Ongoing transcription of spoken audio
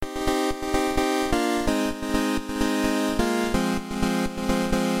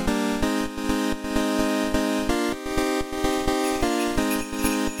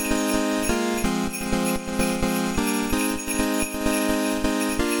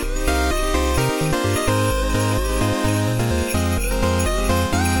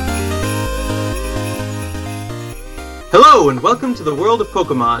Hello, and welcome to the world of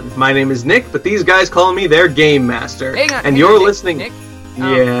Pokemon. My name is Nick, but these guys call me their Game Master. Hang you're on, listening... Nick?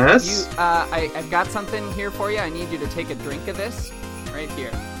 Yes? I've got something here for you. I need you to take a drink of this. Right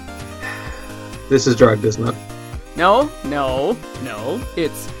here. This is drugged, isn't it? No.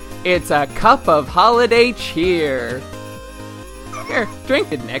 It's a cup of holiday cheer. Here,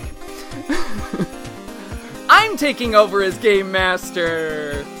 drink it, Nick. I'm taking over as Game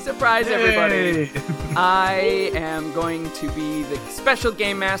Master. Surprise, everybody. Hey. I am going to be the special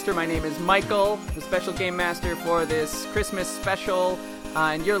Game Master. My name is Michael, the special Game Master for this Christmas special.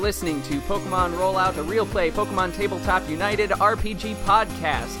 And you're listening to Pokemon Rollout, a real play Pokemon Tabletop United RPG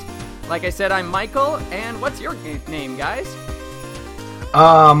podcast. Like I said, I'm Michael, and what's your name, guys?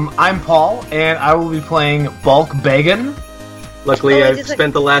 I'm Paul, and I will be playing Bulk Bagan. Luckily, I've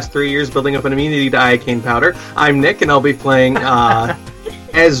spent the last 3 years building up an immunity to Iocane powder. I'm Nick, and I'll be playing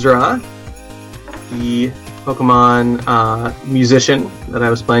Ezra, the Pokemon musician that I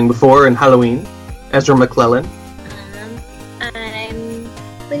was playing before in Halloween. Ezra McClellan. I'm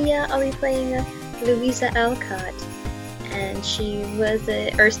Lydia. I'll be playing Louisa Alcott, and she was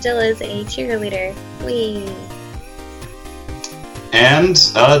still is a cheerleader. Whee! And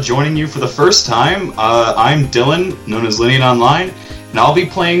joining you for the first time, I'm Dylan, known as Linian Online, and I'll be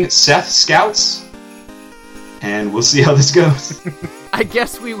playing Seth Scouts. And we'll see how this goes. I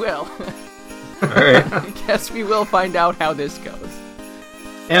guess we will. Alright. I guess we will find out how this goes.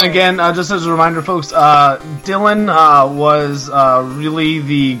 And again, just as a reminder, folks, Dylan was really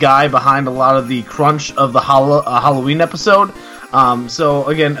the guy behind a lot of the crunch of the Halloween episode. So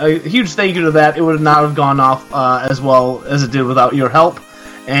again, a huge thank you to that. It would not have gone off as well as it did without your help.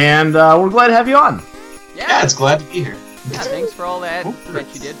 And we're glad to have you on. Yeah, it's glad to be here. Yeah, thanks for all that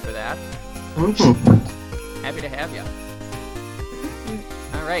you did for that. Mm-hmm. Happy to have you.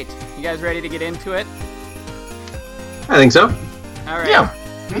 All right, you guys ready to get into it? I think so. All right. Yeah.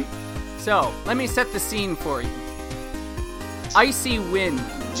 So, let me set the scene for you. Icy wind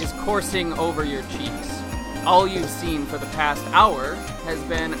is coursing over your cheeks. All you've seen for the past hour has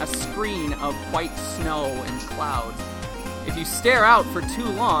been a screen of white snow and clouds. If you stare out for too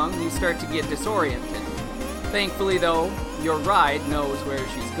long, you start to get disoriented. Thankfully, though, your ride knows where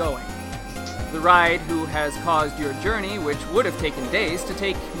she's going. The ride who has caused your journey, which would have taken days, to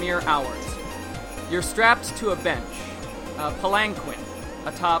take mere hours. You're strapped to a bench, a palanquin,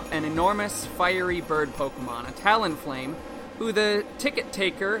 atop an enormous fiery bird Pokemon, a Talonflame, who the ticket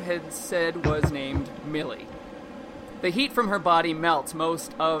taker had said was named Millie. The heat from her body melts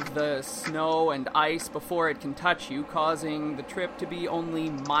most of the snow and ice before it can touch you, causing the trip to be only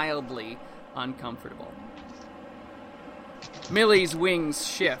mildly uncomfortable. Millie's wings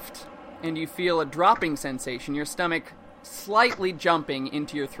shift, and you feel a dropping sensation, your stomach slightly jumping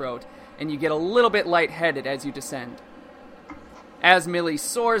into your throat, and you get a little bit lightheaded as you descend. As Millie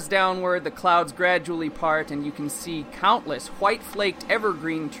soars downward, the clouds gradually part, and you can see countless white-flaked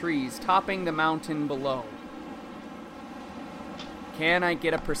evergreen trees topping the mountain below. Can I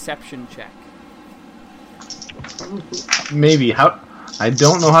get a perception check? Maybe. I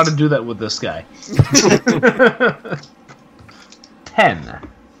don't know how to do that with this guy. 10.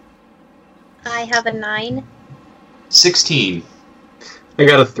 I have a 9. 16. I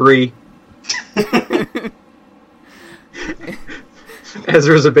got a 3.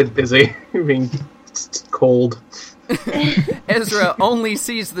 Ezra's a bit busy, being cold. Ezra only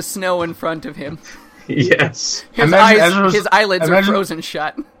sees the snow in front of him. Yes. His eyelids are frozen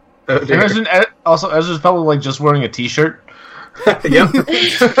shut. Oh, dear. Also, Ezra's probably like just wearing a t-shirt. Yep.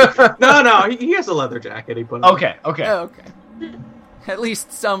 No, he has a leather jacket he put on. Okay. Oh, okay. At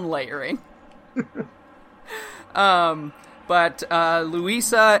least some layering. But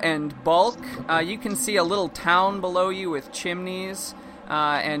Louisa and Bulk, you can see a little town below you with chimneys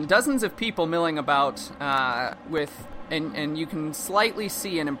and dozens of people milling about and you can slightly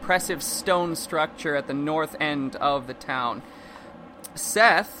see an impressive stone structure at the north end of the town.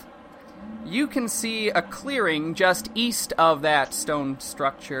 Seth, you can see a clearing just east of that stone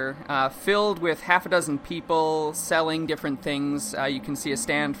structure, filled with half a dozen people selling different things. You can see a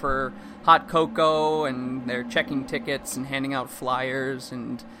stand for hot cocoa, and they're checking tickets and handing out flyers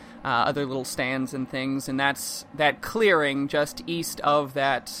and other little stands and things. And that clearing just east of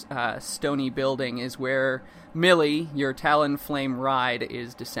that stony building is where Millie, your Talonflame ride,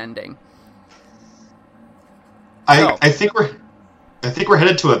 is descending. I think we're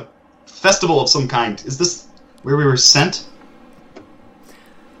headed to a festival of some kind. Is this where we were sent?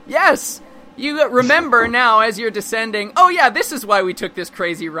 Yes! You remember now as you're descending, oh yeah, this is why we took this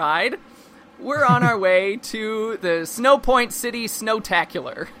crazy ride. We're on our way to the Snow Point City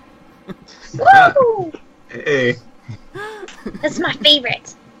Snowtacular. Woo! Hey. That's my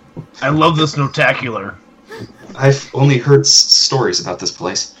favorite. I love the Snowtacular. I've only heard stories about this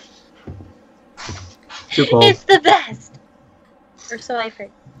place. Too cold. It's the best. Or so I've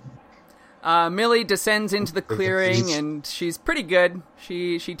heard. Millie descends into the clearing, and she's pretty good.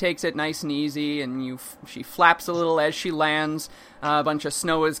 She takes it nice and easy, and she flaps a little as she lands. A bunch of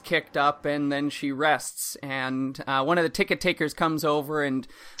snow is kicked up, and then she rests. And one of the ticket takers comes over and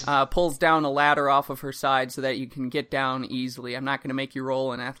pulls down a ladder off of her side so that you can get down easily. I'm not going to make you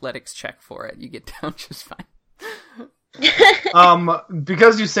roll an athletics check for it. You get down just fine.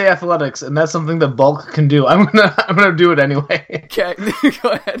 Because you say athletics, and that's something that Bulk can do, I'm gonna do it anyway. Okay,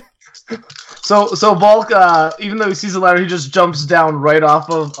 go ahead. So Bulk, even though he sees the ladder, he just jumps down right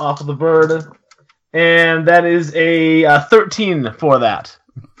off of the bird, and that is a 13 for that.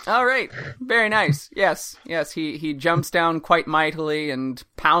 All right, very nice. Yes, he jumps down quite mightily and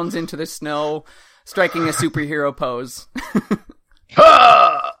pounds into the snow, striking a superhero pose.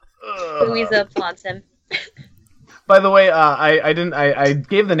 Louisa applauds him. By the way, I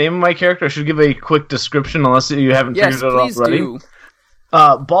gave the name of my character. I should give a quick description, unless you haven't figured it out already. Yes, please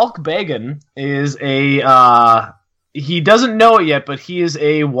do. Bulk Bagan is he doesn't know it yet, but he is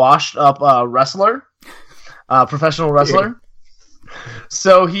a washed-up wrestler, professional wrestler.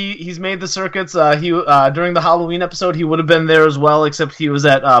 So he's made the circuits. During the Halloween episode, he would have been there as well, except he was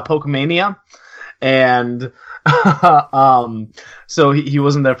at Pokemania, and so he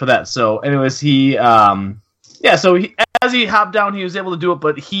wasn't there for that. So anyways, as he hopped down, he was able to do it,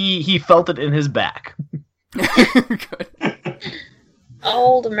 but he felt it in his back. Good.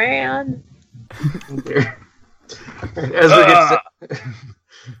 Old man.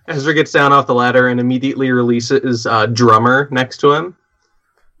 Ezra gets down off the ladder and immediately releases Drummer next to him.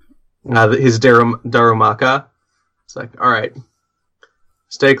 His Darumaka. It's like, all right,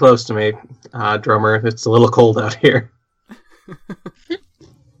 stay close to me, Drummer. It's a little cold out here.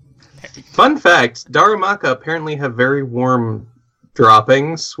 Fun fact, Darumaka apparently have very warm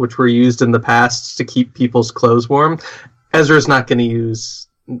droppings, which were used in the past to keep people's clothes warm. Ezra's not going to use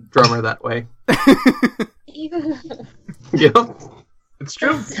Drummer that way. Ew. Yep. It's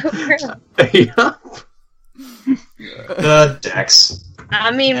true. So gross. Yep. Dex.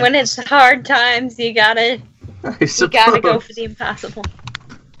 I mean, when it's hard times, you gotta go for the impossible.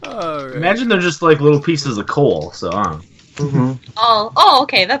 All right. Imagine they're just like little pieces of coal. So, Mm-hmm. Oh,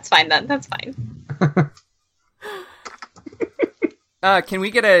 okay, that's fine then. That's fine. Can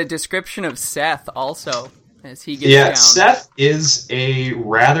we get a description of Seth also as he gets down? Seth is a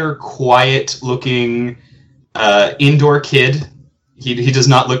rather quiet-looking indoor kid. He does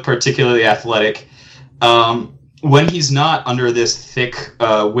not look particularly athletic. When he's not under this thick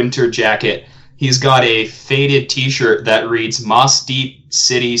winter jacket, he's got a faded t-shirt that reads Moss Deep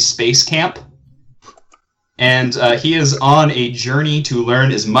City Space Camp. And he is on a journey to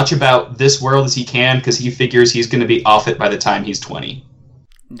learn as much about this world as he can, because he figures he's going to be off it by the time he's 20.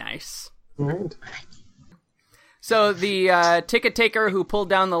 Nice. Right. So the ticket taker who pulled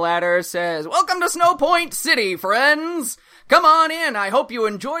down the ladder says, "Welcome to Snow Point City, friends! Come on in, I hope you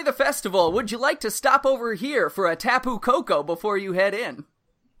enjoy the festival. Would you like to stop over here for a Tapu Koko before you head in?"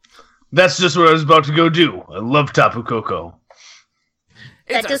 that's just what I was about to go do. I love Tapu Koko.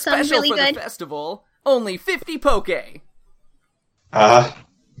 It's That a does sound special really for good. the festival. Only 50 poke. Okay.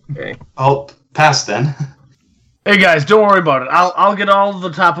 I'll pass then. Hey guys, don't worry about it. I'll get all the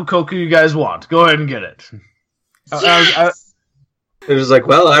Tapu Koko you guys want. Go ahead and get it. Yes! They're just like,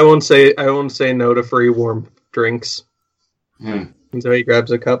 well, I won't say no to free warm drinks. Hmm. And so he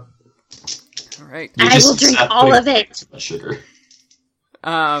grabs a cup. All right. You I just will drink sat all with of it. Sugar.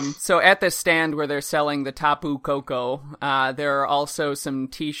 So at the stand where they're selling the Tapu Koko, there are also some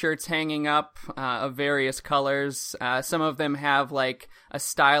t-shirts hanging up of various colors. Some of them have like a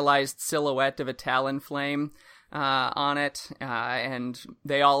stylized silhouette of a Talonflame on it, and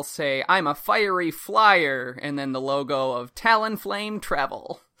they all say, "I'm a fiery flyer," and then the logo of Talonflame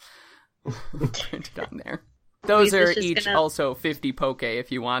Travel printed on there. Those Lisa's are just each gonna- also 50 poke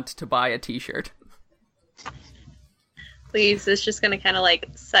if you want to buy a t-shirt. Please, is just gonna kind of like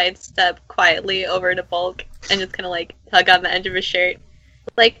sidestep quietly over to Bulk and just kind of like tug on the edge of his shirt.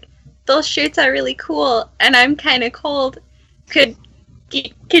 Like, those shirts are really cool, and I'm kind of cold. Could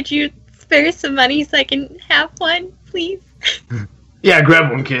you spare some money so I can have one, please? Yeah,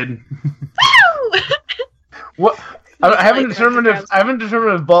 grab one, kid. Woo! What? I haven't Like, determined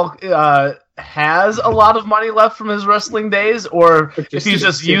if Bulk has a lot of money left from his wrestling days, or if he's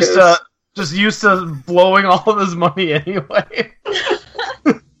just used to blowing all of his money anyway.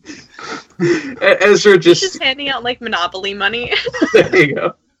 Ezra Just handing out like Monopoly money. there you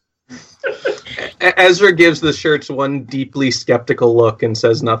go. Ezra gives the shirts one deeply skeptical look and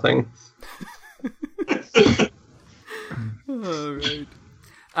says nothing. All right.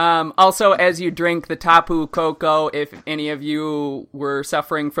 Also, as you drink the Tapu Koko, if any of you were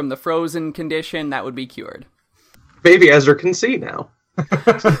suffering from the frozen condition, that would be cured. Baby Ezra can see now.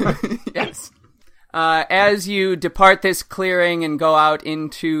 Yes. As you depart this clearing and go out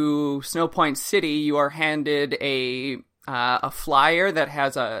into Snowpoint City, you are handed a flyer that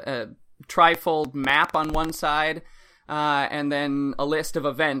has a trifold map on one side, and then a list of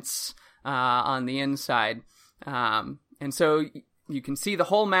events on the inside. And so you can see the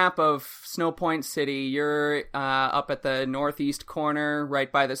whole map of Snowpoint City. You're up at the northeast corner,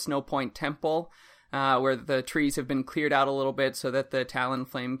 right by the Snowpoint Temple, where the trees have been cleared out a little bit so that the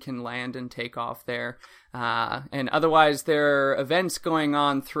Talonflame can land and take off there. And otherwise, there are events going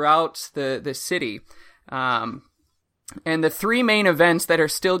on throughout the city. And the three main events that are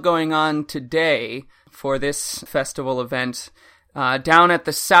still going on today for this festival event, down at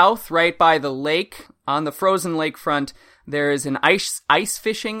the south, right by the lake, on the frozen lakefront, there is an ice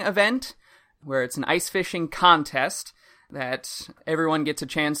fishing event, where it's an ice fishing contest that everyone gets a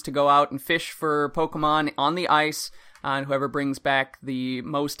chance to go out and fish for Pokemon on the ice, and whoever brings back the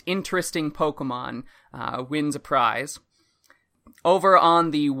most interesting Pokemon wins a prize. Over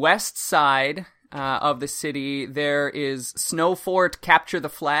on the west side of the city, there is Snowfort Capture the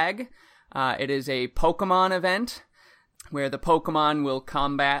Flag. It is a Pokemon event where the Pokemon will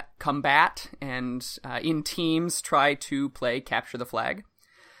combat and in teams try to play Capture the Flag.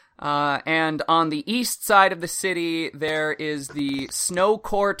 And on the east side of the city, there is the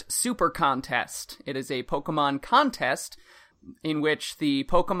Snowcourt Super Contest. It is a Pokemon contest in which the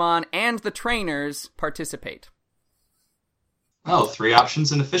Pokemon and the trainers participate. Oh, 3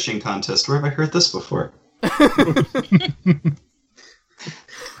 options in a fishing contest. Where have I heard this before?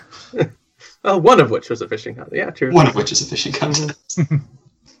 One of which was a fishing contest. Yeah, true. One of which is a fishing contest.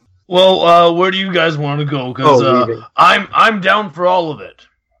 Well, where do you guys want to go? Because I'm down for all of it.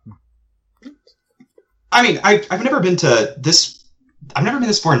 I mean, I've never been to this. I've never been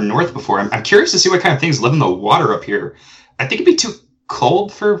this far north before. I'm curious to see what kind of things live in the water up here. I think it'd be too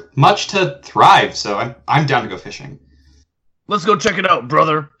cold for much to thrive, so I'm down to go fishing. Let's go check it out,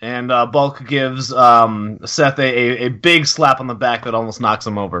 brother. And Bulk gives Seth a big slap on the back that almost knocks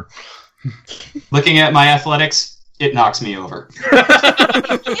him over. Looking at my athletics, it knocks me over.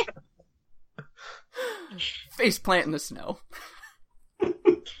 Face plant in the snow.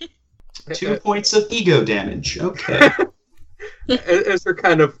 2 points of ego damage. Okay. Ezra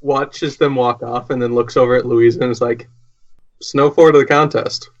kind of watches them walk off and then looks over at Louisa and is like, Snowfort to the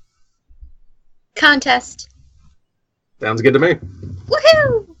contest. Contest. Sounds good to me.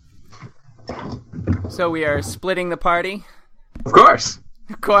 Woohoo! So we are splitting the party? Of course.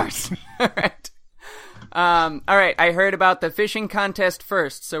 Of course. All right. All right. I heard about the fishing contest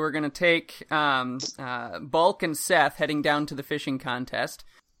first, so we're going to take Bulk and Seth heading down to the fishing contest.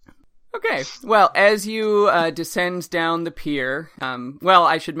 Okay. Well, as you descend down the pier,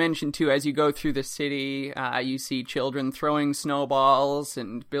 I should mention, too, as you go through the city, you see children throwing snowballs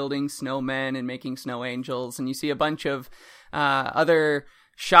and building snowmen and making snow angels, and you see a bunch of other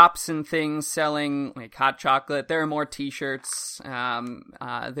shops and things selling like hot chocolate. There are more t-shirts. There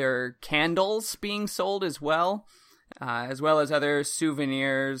are candles being sold as well as other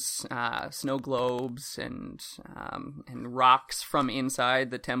souvenirs, snow globes and rocks from inside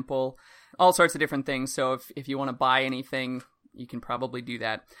the temple. All sorts of different things. So if you want to buy anything, you can probably do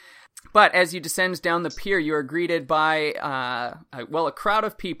that. But as you descend down the pier, you are greeted by a crowd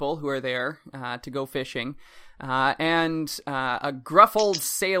of people who are there to go fishing. And a gruff old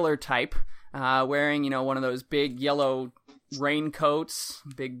sailor type, wearing, one of those big yellow raincoats,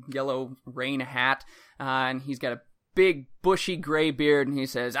 big yellow rain hat, and he's got a big bushy gray beard, and he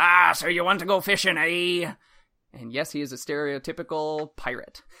says, so you want to go fishing, eh? And yes, he is a stereotypical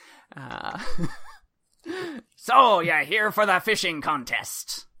pirate. So, you're here for the fishing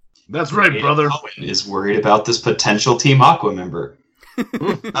contest. That's right, brother. Owen is worried about this potential Team Aqua member.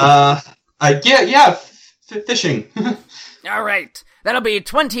 Fishing. All right. That'll be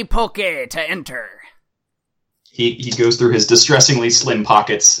 20 poke to enter. He goes through his distressingly slim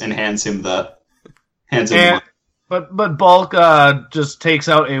pockets and hands him the money. But Bulk just takes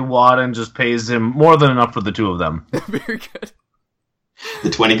out a wad and just pays him more than enough for the two of them. Very good. The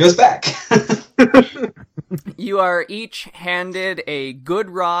 20 goes back. You are each handed a good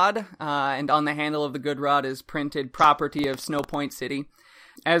rod, and on the handle of the good rod is printed property of Snowpoint City,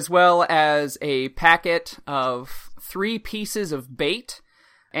 as well as a packet of 3 pieces of bait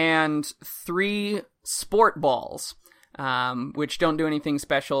and 3 sport balls, which don't do anything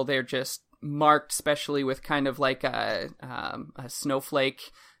special. They're just marked specially with kind of like a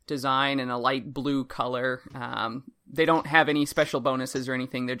snowflake design and a light blue color. They don't have any special bonuses or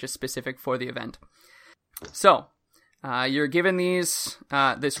anything. They're just specific for the event. So, you're given this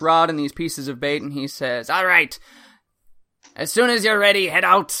rod and these pieces of bait, and he says, "All right, as soon as you're ready, head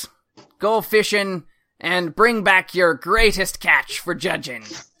out, go fishing, and bring back your greatest catch for judging."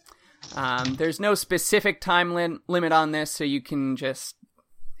 There's no specific time limit on this, so you can just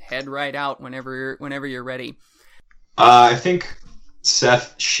head right out whenever you're ready. I think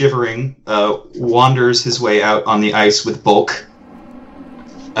Seth, shivering, wanders his way out on the ice with Bulk.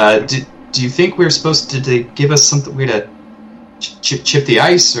 Do you think we're supposed to give us something way to chip the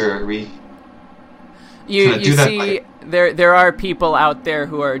ice, or are we? You see, there are people out there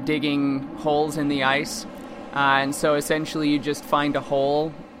who are digging holes in the ice, and so essentially you just find a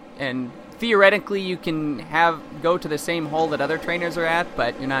hole, and theoretically you can go to the same hole that other trainers are at,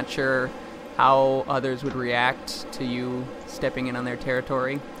 but you're not sure how others would react to you stepping in on their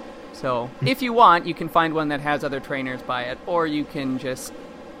territory. So if you want, you can find one that has other trainers by it, or you can just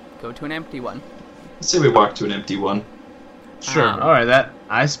go to an empty one. Let's say we walk to an empty one. Sure. All right.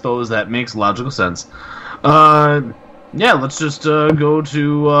 I suppose that makes logical sense. Yeah. Let's just go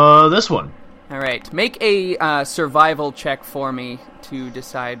to this one. All right. Make a survival check for me to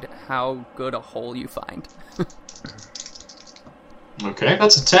decide how good a hole you find. Okay,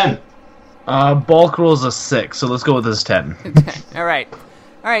 that's a 10. Bulk rolls a 6, so let's go with this 10. All right.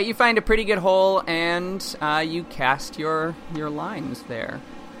 You find a pretty good hole, and you cast your lines there.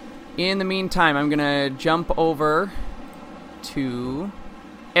 In the meantime, I'm going to jump over to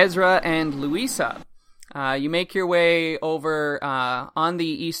Ezra and Louisa. You make your way over on the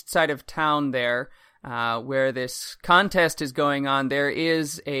east side of town there, where this contest is going on. There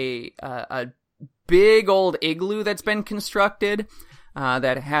is a big old igloo that's been constructed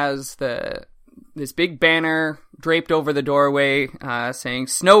that has this big banner draped over the doorway saying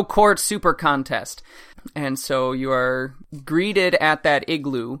Snow Court Super Contest. And so you are greeted at that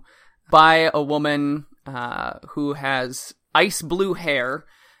igloo by a woman who has ice blue hair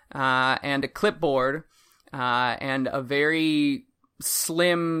and a clipboard and a very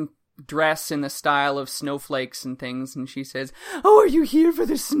slim dress in the style of snowflakes and things. And she says, "Oh, are you here for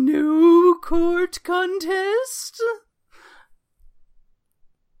the Snow Court Contest?"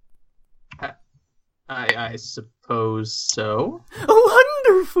 I suppose so.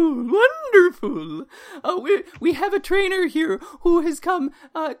 Wonderful! We have a trainer here who has come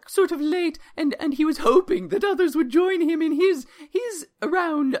sort of late, and he was hoping that others would join him in his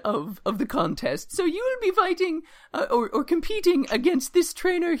round of the contest. So you will be fighting or competing against this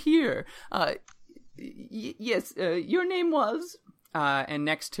trainer here. Yes, your name was? And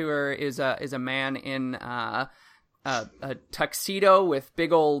next to her is a man in a tuxedo with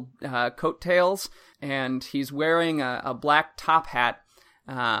big old coattails, and he's wearing a black top hat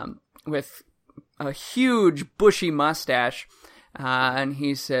with a huge bushy mustache, and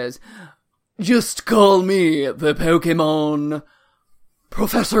he says, "Just call me the Pokemon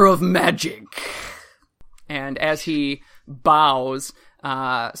Professor of Magic." And as he bows,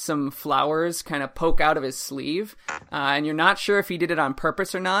 some flowers kind of poke out of his sleeve, and you're not sure if he did it on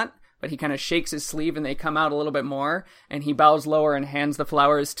purpose or not, but he kind of shakes his sleeve and they come out a little bit more, and he bows lower and hands the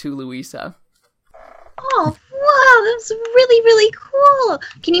flowers to Louisa. Oh, wow, that's really, really cool.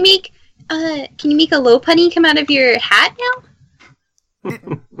 Can you make a Lopunny come out of your hat now?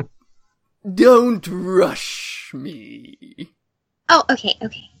 Don't rush me. Oh, okay.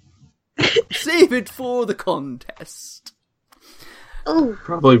 Save it for the contest. Oh.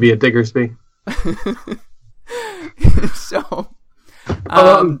 Probably be a Diggersby. So...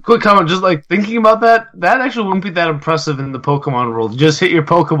 quick comment, just like thinking about that actually wouldn't be that impressive in the Pokemon world. Just hit your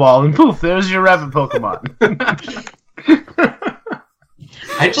Pokeball and poof, there's your rabbit Pokemon.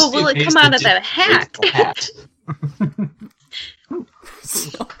 Well, will it come out of that hat?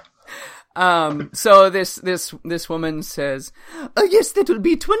 So this woman says, "Yes, that will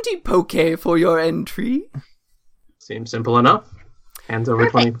be 20 Poke for your entry." Seems simple enough. Hands over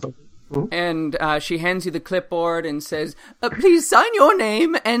 20 Poke. And she hands you the clipboard and says, "Please sign your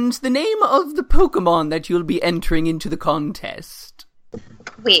name and the name of the Pokemon that you'll be entering into the contest."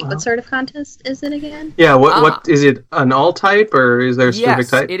 Wait, what sort of contest is it again? Yeah, what is it? An all type, or is there a specific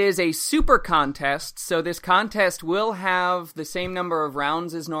type? Yes, it is a super contest. So this contest will have the same number of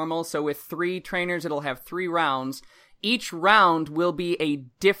rounds as normal. So with 3 trainers, it'll have 3 rounds. Each round will be a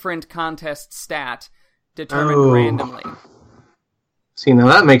different contest stat determined randomly. See, now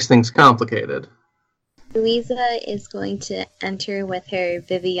that makes things complicated. Louisa is going to enter with her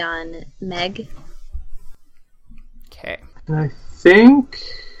Vivian Meg. Okay. I think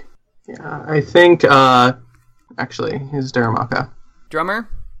Yeah, I think, actually, he's Daramaka. Drummer?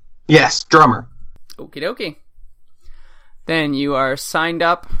 Yes, drummer. Okie dokie. Then you are signed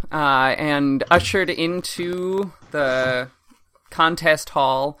up and ushered into the contest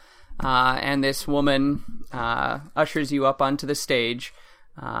hall, and this woman ushers you up onto the stage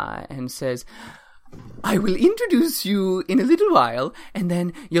and says, I will introduce you in a little while, and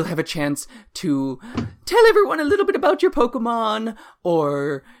then you'll have a chance to tell everyone a little bit about your Pokemon,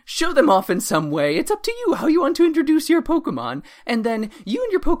 or show them off in some way. It's up to you how you want to introduce your Pokemon, and then you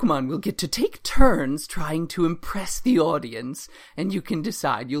and your Pokemon will get to take turns trying to impress the audience, and you can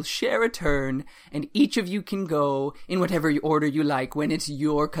decide. You'll share a turn, and each of you can go in whatever order you like when it's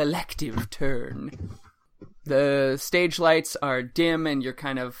your collective turn. The stage lights are dim, and you're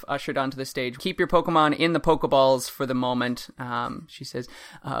kind of ushered onto the stage. Keep your Pokemon in the Pokeballs for the moment. She says,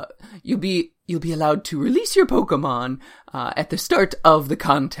 you'll be allowed to release your Pokemon at the start of the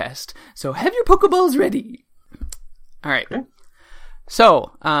contest. So have your Pokeballs ready. All right. Okay.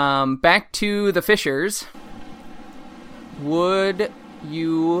 So, back to the Fishers. Would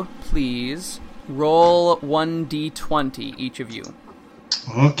you please roll 1d20, each of you?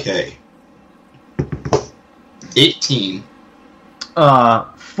 Okay. 18.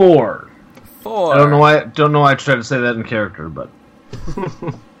 4. 4. I don't know why I tried to say that in character, but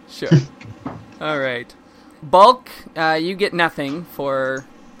sure. All right. Bulk, you get nothing for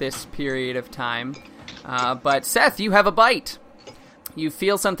this period of time. But Seth, you have a bite. You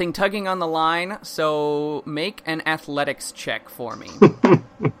feel something tugging on the line, so make an athletics check for me.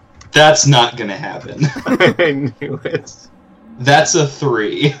 That's not gonna happen. I knew it. That's a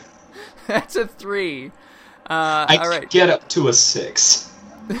 3. That's a 3. I all right. get up to a 6.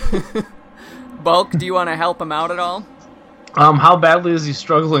 Bulk, do you want to help him out at all? How badly is he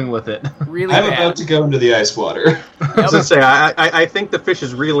struggling with it? Really I'm bad. about to go into the ice water. I was gonna say, I think the fish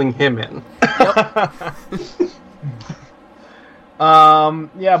is reeling him in.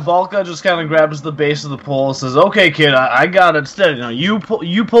 Yep. Balka just kind of grabs the base of the pole and says, "Okay, kid, I got it steady. Now you pull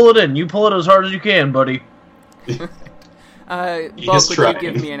it in. You pull it as hard as you can, buddy." Bulk, would you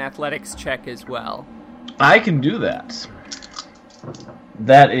give me an athletics check as well? I can do that.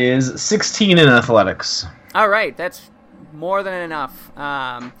 That is 16 in athletics. All right, that's more than enough.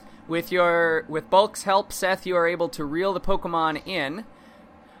 With Bulk's help, Seth, you are able to reel the Pokemon in.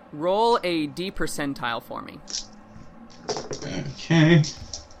 Roll a D percentile for me. Okay.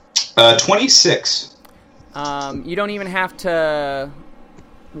 26. You don't even have to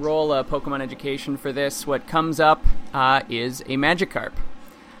roll a Pokemon education for this. What comes up is a Magikarp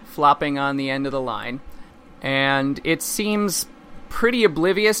flopping on the end of the line. And it seems pretty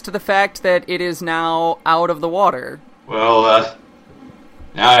oblivious to the fact that it is now out of the water. Well,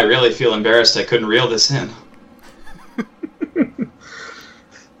 now I really feel embarrassed I couldn't reel this in.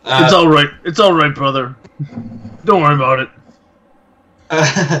 It's all right. It's all right, brother. Don't worry about it.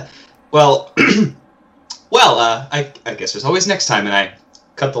 I guess there's always next time, and I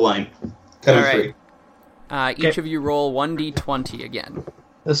cut the line. Cut him free. Each of you roll 1d20 again.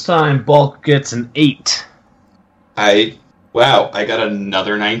 This time, Bulk gets an 8. I got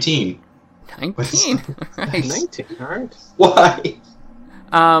another 19. 19. Right. 19, alright. Why?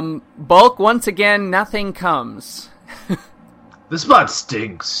 Bulk, once again, nothing comes. This spot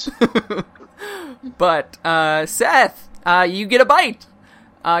stinks. But, Seth, you get a bite.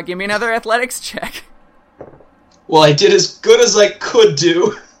 Give me another athletics check. Well, I did as good as I could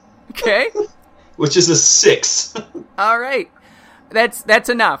do. Okay. Which is a 6. All right. That's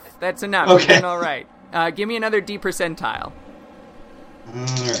enough. That's enough. Okay. You're doing all right. Give me another D percentile.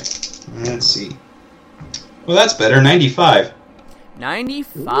 Alright. Let's see. Well, that's better. 95.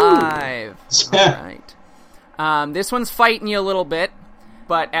 95. Yeah. All right. This one's fighting you a little bit,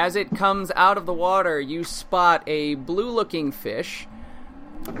 but as it comes out of the water, you spot a blue-looking fish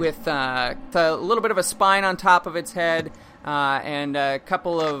with a little bit of a spine on top of its head and a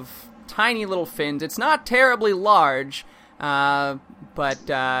couple of tiny little fins. It's not terribly large, but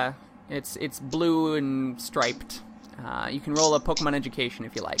it's blue and striped. You can roll a Pokemon education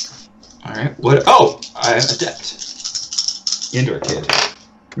if you like. Alright. What? Oh! I'm adept. Indoor kid.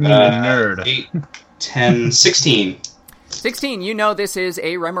 Nerd. 8, 10, 16. 16, you know this is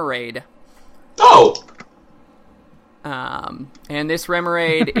a Remoraid. Oh! And this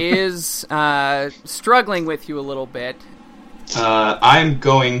Remoraid is struggling with you a little bit. I'm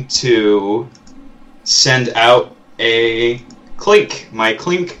going to send out a Clink, my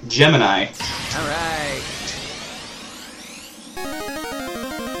Clink Gemini. All right.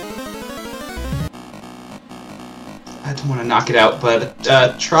 I don't want to knock it out, but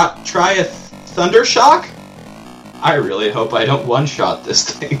try a Thunder Shock? I really hope I don't one-shot this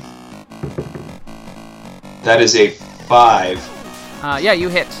thing. That is a 5. Yeah, you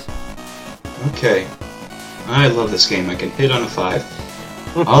hit. Okay. I love this game. I can hit on a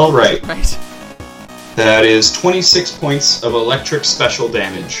 5. All right. Right. That is 26 points of electric special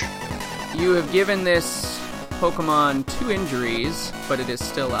damage. You have given this Pokemon 2 injuries, but it is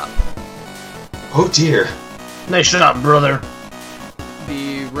still up. Oh dear. Nice shot, brother.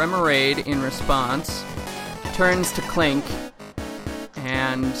 The Remoraid, in response, turns to Clink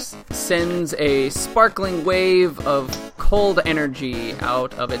and sends a sparkling wave of cold energy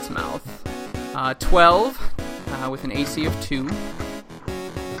out of its mouth. 12, with an AC of 2.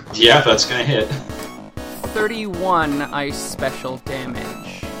 Yeah, that's gonna hit. 31 ice special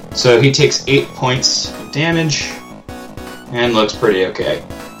damage. So he takes 8 points of damage and looks pretty okay.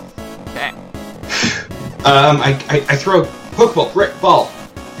 Okay. I throw a Pokeball, brick ball,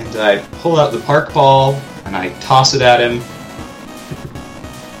 and I pull out the Park Ball and I toss it at him.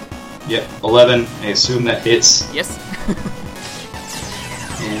 Yep, 11. I assume that hits. Yes.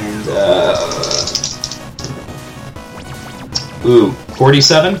 And,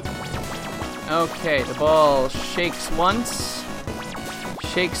 47? Okay, the ball shakes once,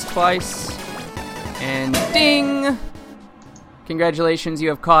 shakes twice, and ding! Congratulations, you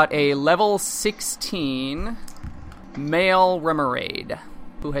have caught a level 16 male Remoraid,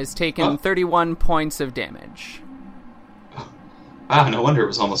 who has taken 31 points of damage. Ah, no wonder it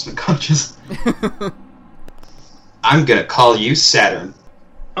was almost unconscious. I'm gonna call you Saturn.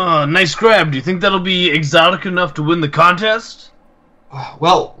 Nice grab. Do you think that'll be exotic enough to win the contest?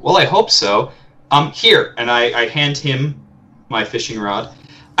 Well, I hope so. Here, and I hand him my fishing rod.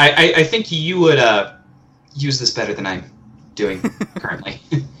 I think you would use this better than I'm doing currently.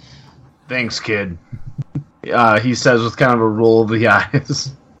 Thanks, kid. He says with kind of a roll of the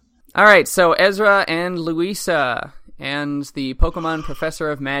eyes. Alright, so Ezra and Louisa and the Pokemon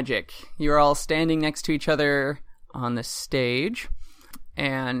Professor of Magic. You're all standing next to each other on the stage.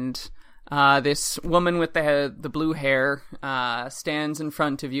 And this woman with the blue hair stands in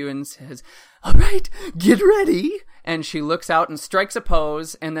front of you and says, "All right, get ready." And she looks out and strikes a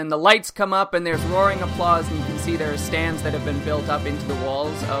pose, and then the lights come up and there's roaring applause, and you can see there are stands that have been built up into the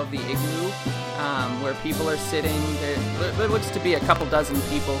walls of the igloo where people are sitting. There looks to be a couple dozen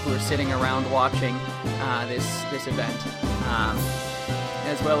people who are sitting around watching this event.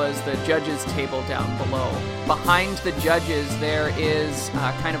 As well as the judges' table down below. Behind the judges, there is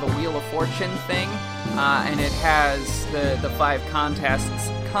kind of a Wheel of Fortune thing, and it has the 5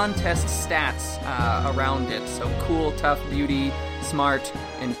 contest stats around it. So cool, tough, beauty, smart,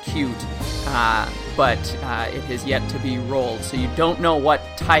 and cute. But it has yet to be rolled, so you don't know what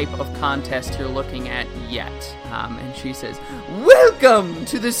type of contest you're looking at yet. And she says, "Welcome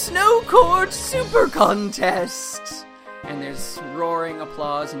to the Snow Court Super Contest!" And there's roaring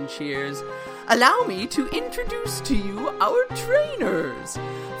applause and cheers. "Allow me to introduce to you our trainers.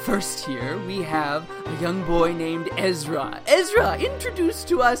 First here we have a young boy named Ezra. Ezra, introduce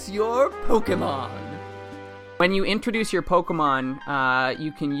to us your Pokemon." When you introduce your Pokemon,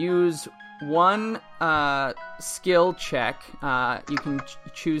 you can use one skill check. You can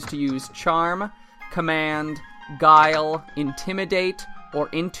choose to use Charm, Command, Guile, Intimidate, or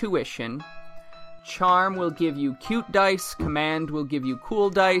Intuition. Charm will give you cute dice, Command will give you cool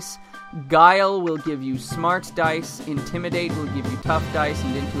dice, Guile will give you smart dice, Intimidate will give you tough dice,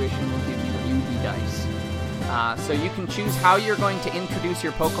 and Intuition will give you beauty dice. So you can choose how you're going to introduce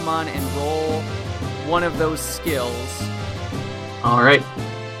your Pokemon and roll one of those skills. Alright.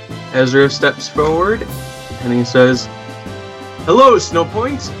 Ezra steps forward, and he says, "Hello,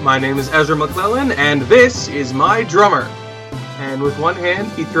 Snowpoint. My name is Ezra McClellan, and this is my drummer." And with one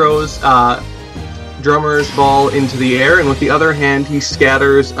hand, he throws Drummer's ball into the air, and with the other hand he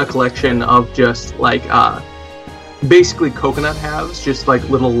scatters a collection of just like basically coconut halves, just like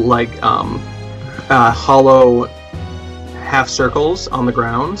little like hollow half circles on the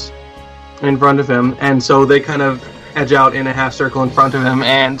ground in front of him, and so they kind of edge out in a half circle in front of him,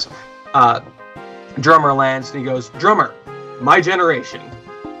 and Drummer lands and he goes, "Drummer, my generation."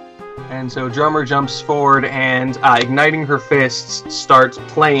 And so Drummer jumps forward and igniting her fists starts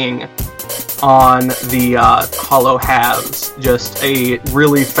playing on the hollow halves, just a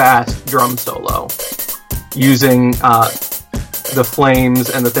really fast drum solo, using the flames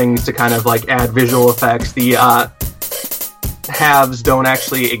and the things to kind of like add visual effects. The halves don't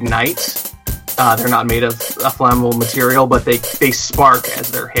actually ignite. They're not made of a flammable material, but they spark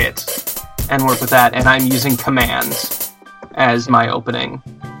as they're hit and work with that. And I'm using Command as my opening.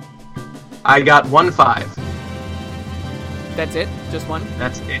 I got 1-5. That's it? Just one?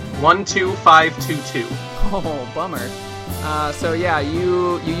 That's it. 1-2-5-2-2. Oh, bummer. So yeah,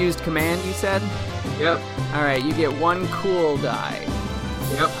 you used Command, you said? Yep. All right, you get 1 cool die.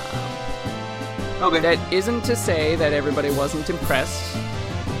 Yep. Okay. That isn't to say that everybody wasn't impressed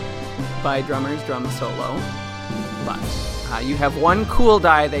by Drummer's drum solo, but you have 1 cool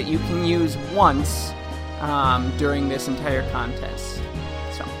die that you can use once during this entire contest.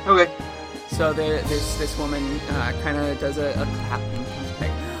 So. Okay. So this woman kind of does a clap and comes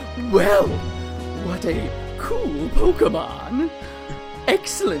back. Well, what a cool Pokemon!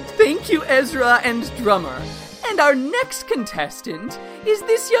 Excellent, thank you, Ezra and Drummer. And our next contestant is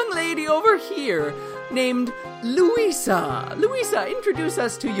this young lady over here named Louisa. Louisa, introduce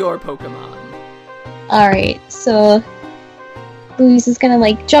us to your Pokemon. Alright, so Louisa's gonna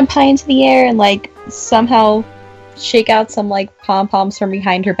like jump high into the air and like somehow shake out some like pom-poms from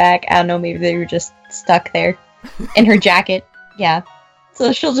behind her back. I don't know, maybe they were just stuck there in her jacket. Yeah.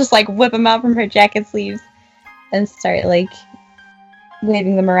 So she'll just like whip them out from her jacket sleeves and start like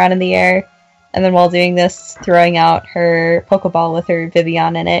waving them around in the air. And then while doing this, throwing out her Pokeball with her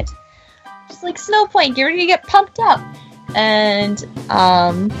Vivian in it. Just like, Snowpoint, get ready to get pumped up! And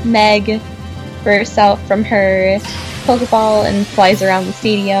Meg bursts out from her Pokeball and flies around the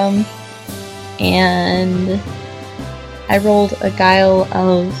stadium. And I rolled a Guile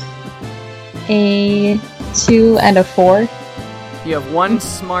of a 2 and a 4. You have 1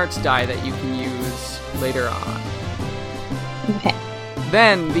 smart die that you can use later on. Okay.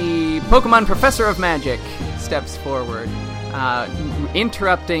 Then the Pokemon Professor of Magic steps forward,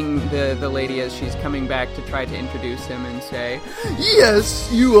 interrupting the lady as she's coming back to try to introduce him and say, "Yes,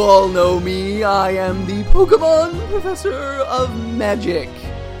 you all know me. I am the Pokemon Professor of Magic."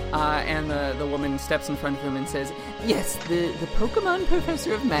 And the woman steps in front of him and says, "Yes, the Pokemon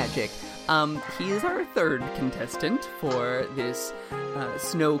Professor of Magic. He is our 3rd contestant for this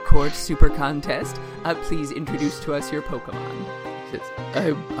Snow Court Super Contest. Please introduce to us your Pokemon." He says,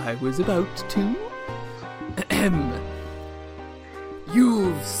 I was about to.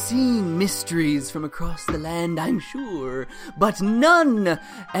 You've seen mysteries from across the land, I'm sure, but none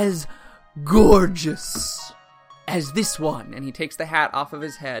as gorgeous as this one. And he takes the hat off of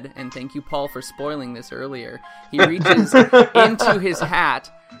his head, and thank you, Paul, for spoiling this earlier. He reaches into his hat,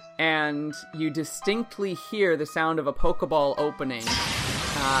 and you distinctly hear the sound of a Pokeball opening,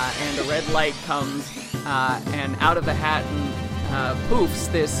 and a red light comes, and out of the hat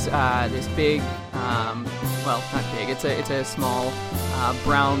poofs this big, well, not big, it's a small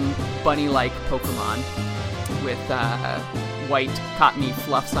brown bunny-like Pokemon with white cottony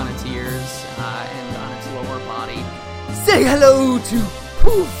fluffs on its ears and on its lower body. Say hello to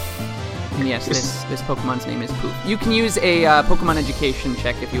Poof! And yes, this Pokemon's name is Poof. You can use a Pokemon education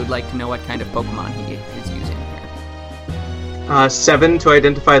check if you would like to know what kind of Pokemon he is using here. 7 to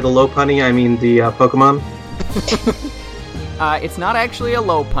identify the Lopunny, I mean the Pokemon. It's not actually a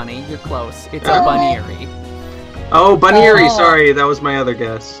Lopunny, you're close. It's a Buneary. Oh, Buneary, sorry, that was my other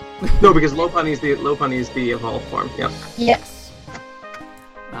guess. No, because Lopunny is the evolved form, yep. Yes.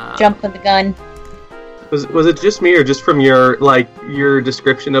 Jumping the gun. Was it just me, or just from your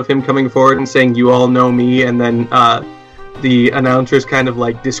description of him coming forward and saying, "You all know me," and then the announcer's kind of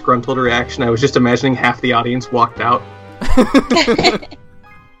like disgruntled reaction? I was just imagining half the audience walked out.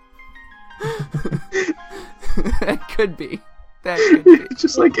 That could be. It's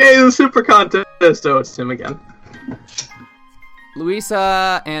just like, hey, the super contest. Oh, it's him again.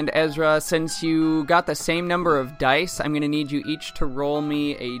 Louisa and Ezra, since you got the same number of dice, I'm going to need you each to roll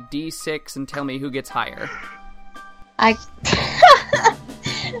me a d6 and tell me who gets higher. I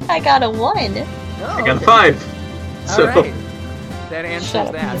got a 1. Oh, I got a 5. So. Alright. That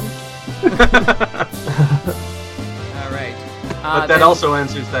answers that. Alright. But that also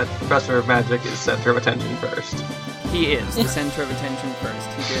answers that Professor of Magic is center of attention first. He is the center of attention first.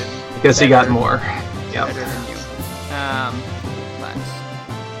 He did. Because he got more. Yeah. Better than you. But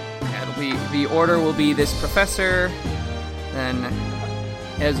yeah, it'll be, the order will be this Professor, then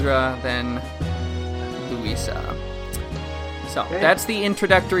Ezra, then Louisa. So that's the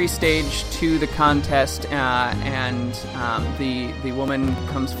introductory stage to the contest, and the woman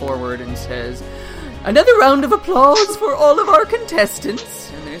comes forward and says, "Another round of applause for all of our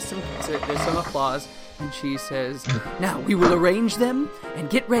contestants." And there's some applause. And she says, "Now we will arrange them and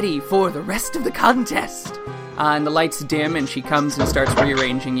get ready for the rest of the contest." And the lights dim, and she comes and starts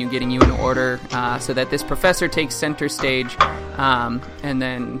rearranging you, getting you in order, so that this professor takes center stage, and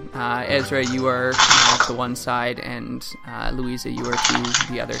then Ezra, you are to one side, and Louisa, you are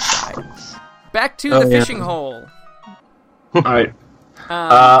to the other side. Back to the fishing hole. All right.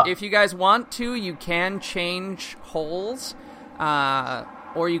 If you guys want to, you can change holes,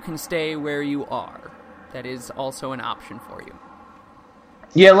 or you can stay where you are. That is also an option for you.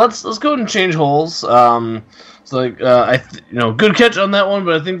 Yeah, let's go ahead and change holes. It's like good catch on that one,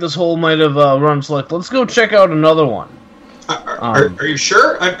 but I think this hole might have run select. Let's go check out another one. Are you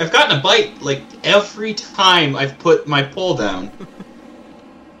sure? I've gotten a bite like every time I've put my pole down.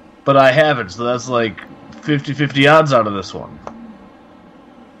 But I haven't, so that's like 50-50 odds out of this one.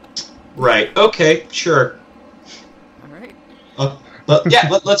 Right. Okay. Sure. All right.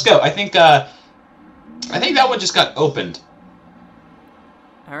 Let's go. I think that one just got opened.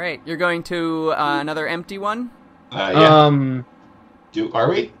 All right. You're going to another empty one? Yeah. Are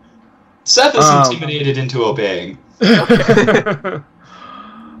we? Seth is intimidated into obeying.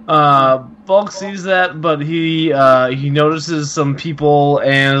 Bulk sees that, but he notices some people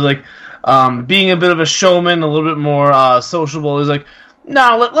and like being a bit of a showman, a little bit more sociable. He's like,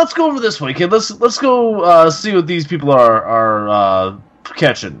 "No, let's go over this way, kid. Let's go see what these people are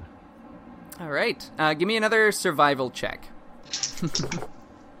catching." All right. Give me another survival check.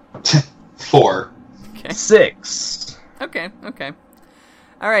 4. Okay. 6. Okay.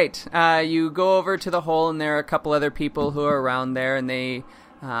 All right. You go over to the hole, and there are a couple other people who are around there, and they're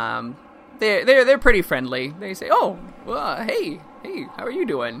pretty friendly. They say, "Oh, hey, how are you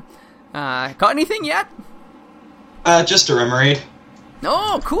doing? Caught anything yet?" Just a remoraid.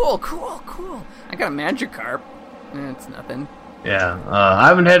 Oh, cool. I got a Magikarp. It's nothing. Yeah, I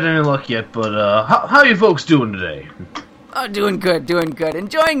haven't had any luck yet, but how you folks doing today? Oh, doing good.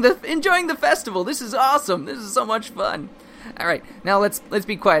 Enjoying the festival. This is awesome. This is so much fun. All right, now let's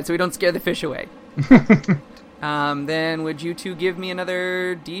be quiet so we don't scare the fish away. Then would you two give me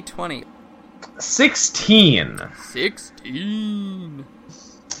another D20? 16. 16.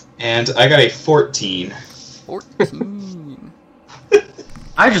 And I got a 14. 14.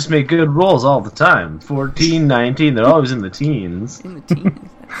 I just make good rolls all the time. 14, 19, they're always in the teens. In the teens.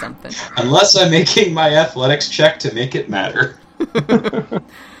 That's something. Unless I'm making my athletics check to make it matter.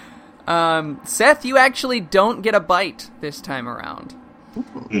 Seth, you actually don't get a bite this time around.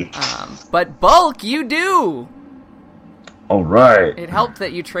 But Bulk, you do! All right. It helped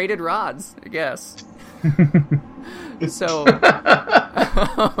that you traded rods, I guess. So...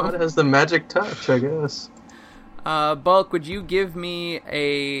 Rod has the magic touch, I guess. Bulk, would you give me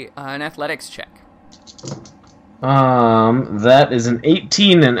an athletics check? That is an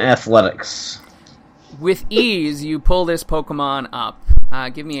 18 in athletics. With ease, you pull this Pokemon up.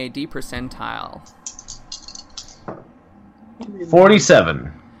 Give me a D percentile.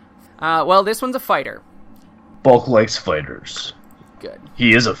 47. Well, this one's a fighter. Bulk likes fighters. Good.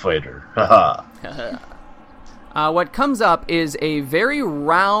 He is a fighter. Haha. What comes up is a very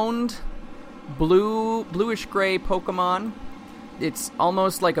round, bluish-gray Pokemon. It's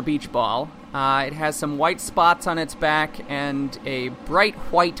almost like a beach ball. It has some white spots on its back and a bright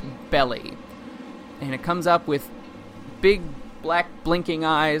white belly. And it comes up with big, black, blinking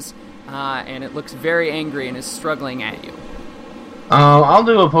eyes, and it looks very angry and is struggling at you. I'll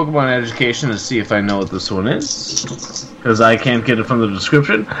do a Pokemon education to see if I know what this one is, because I can't get it from the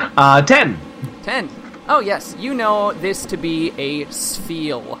description. 10. 10. Oh, yes. You know this to be a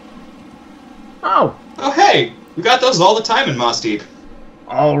Spheal. Oh, hey! We got those all the time in Moss Deep.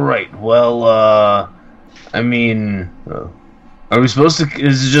 all right. Well, I mean, are we supposed to?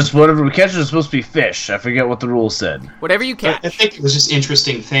 Is it just whatever we catch? Or is it supposed to be fish? I forget what the rules said. Whatever you catch. I think it was just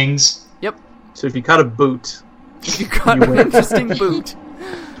interesting things. Yep. So if you caught a boot, If you caught an interesting boot,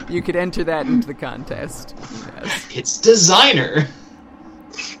 you could enter that into the contest. Yes. It's designer.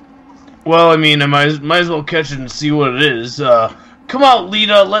 Well, I mean, I might as well catch it and see what it is. Come out,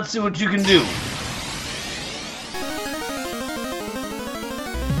 Lita. Let's see what you can do.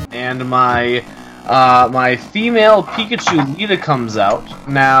 And my female Pikachu Lita comes out.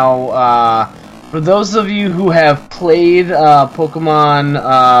 Now, for those of you who have played Pokemon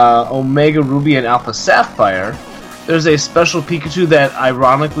Omega Ruby and Alpha Sapphire, there's a special Pikachu that,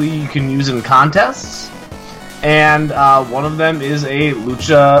 ironically, you can use in contests. And one of them is a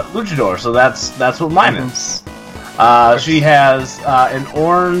Luchador, so that's what mine is. She has an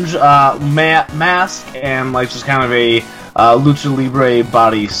orange mask and like just kind of a Lucha Libre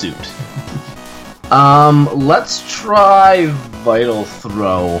bodysuit. Let's try Vital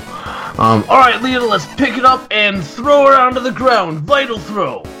Throw. Alright, Lita, let's pick it up and throw her onto the ground. Vital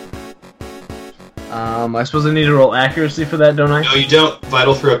Throw. I suppose I need to roll accuracy for that, don't I? No, you don't.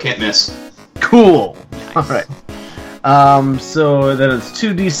 Vital Throw can't miss. Cool. Alright. So then it's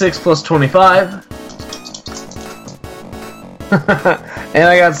 2d6 plus 25. And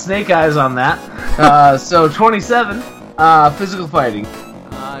I got snake eyes on that. So 27. Physical fighting.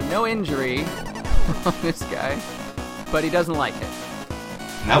 No injury on this guy, but he doesn't like it.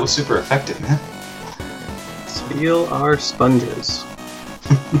 And that was super effective, man. Spheal are sponges.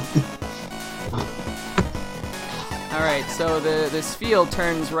 Alright, so this field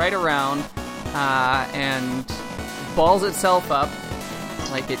turns right around and balls itself up,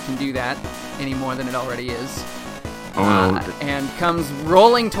 like it can do that any more than it already is. And comes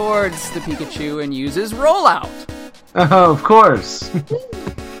rolling towards the Pikachu and uses Rollout. Oh, of course.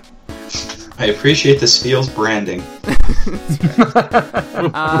 I appreciate this field's branding.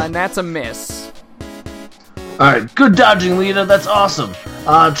 And that's a miss. Alright, good dodging, Lita. That's awesome.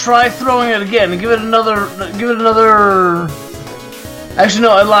 Try throwing it again. Give it another. Actually,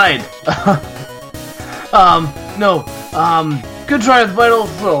 no, I lied. No. Good try with Vital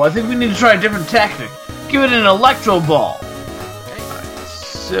Throw. I think we need to try a different tactic. Give it an Electro Ball.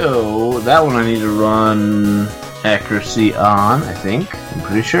 So that one I need to run accuracy on. I think. I'm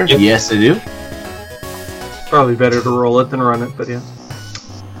pretty sure. Yep. Yes, I do. Probably better to roll it than run it, but yeah.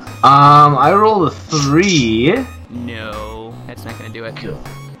 I rolled a 3. No, that's not going to do it. Cool.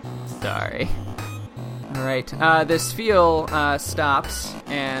 Sorry. Alright, this Feel stops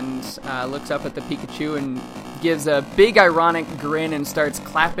and looks up at the Pikachu and gives a big ironic grin and starts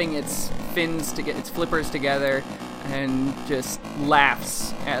clapping its fins to get its flippers together and just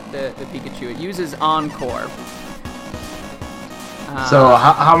laughs at the Pikachu. It uses Encore. So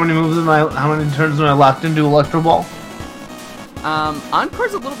how many moves how many turns am I locked into Electro Ball?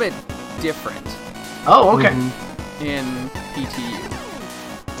 Encore's a little bit different Oh, okay. in PTU.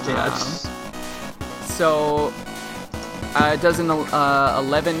 Yeah, So, it does an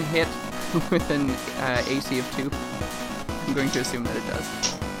 11 hit with an AC of 2. I'm going to assume that it does.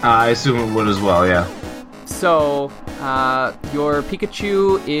 I assume it would as well, yeah. So, your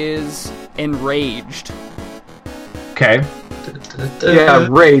Pikachu is enraged. Okay. Yeah,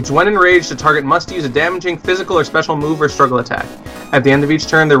 Rage. When enraged, the target must use a damaging physical or special move or struggle attack. At the end of each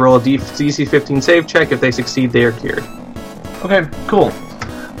turn, they roll a DC 15 save check. If they succeed, they are cured. Okay, cool.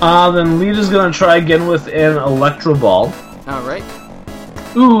 Then Lita's gonna try again with an Electro Ball. Alright.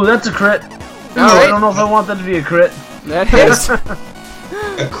 Ooh, that's a crit. Ooh, Alright. I don't know if I want that to be a crit. That hits. A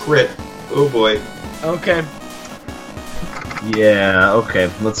crit. Oh boy. Okay. Yeah, okay.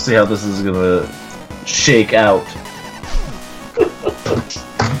 Let's see how this is gonna shake out.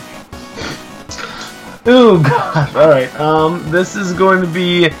 Ooh, gosh. Alright, this is going to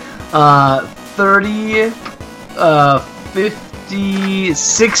be, 30, 50,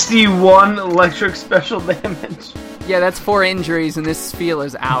 61 electric special damage. Yeah, that's 4 injuries and this Feel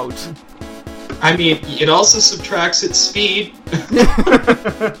is out. I mean, it also subtracts its speed.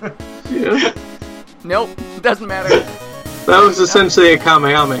 Yeah. Nope, doesn't matter. That was essentially a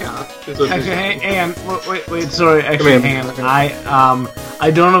Kamehameha. is what Actually, this is. and wait, sorry. Actually, Come here. I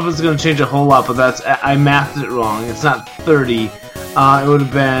don't know if it's going to change a whole lot, but I mathed it wrong. It's not 30. It would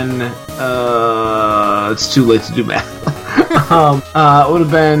have been. It's too late to do math. It would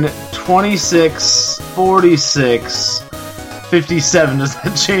have been 26, 46, 57. Does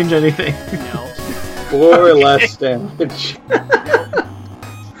that change anything? No. 4 less damage.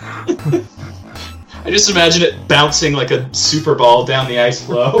 I just imagine it bouncing like a super ball down the ice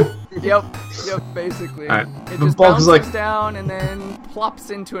flow. Yep, basically. Alright, It the just bulk is bounces like- down and then plops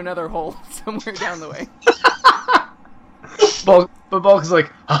into another hole somewhere down the way. Bulk is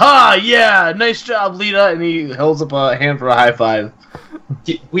like, haha, yeah, nice job, Lita, and he holds up a hand for a high five.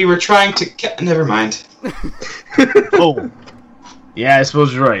 We were trying to. Never mind. Oh, yeah, I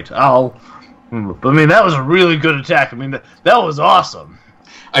suppose you're right. But I mean, that was a really good attack. I mean, that was awesome.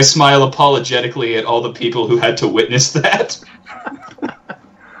 I smile apologetically at all the people who had to witness that.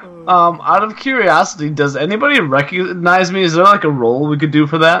 Out of curiosity, does anybody recognize me? Is there like a role we could do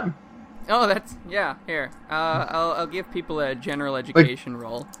for that? Oh, here. I'll give people a general education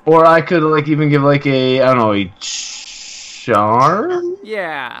roll. Or I could like even give like a charm.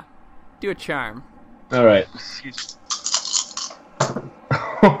 Yeah. Do a charm. All right.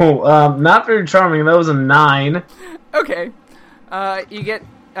 Oh, not very charming. That was a 9. Okay. You get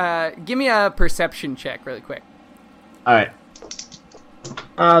give me a perception check really quick. All right.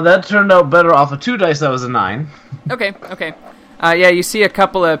 That turned out better off of 2 dice. That was a 9. Okay. Yeah, you see a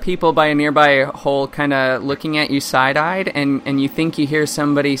couple of people by a nearby hole kind of looking at you side-eyed, and you think you hear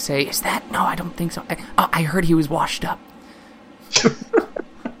somebody say, "Is that? No, I don't think so. I heard he was washed up."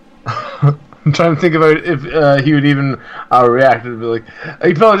 I'm trying to think about if he would even react and be like,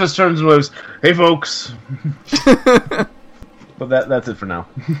 he probably just turns and goes, "Hey, folks." But that's it for now.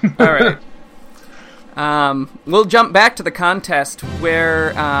 All right. We'll jump back to the contest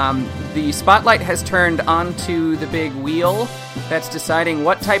where the spotlight has turned onto the big wheel that's deciding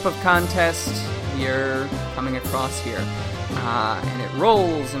what type of contest you're coming across here. And it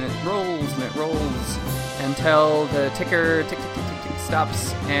rolls and it rolls and it rolls until the ticker tick tick tick tick tick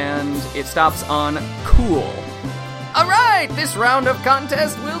It stops on cool. All right, this round of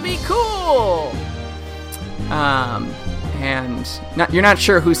contest will be cool. You're not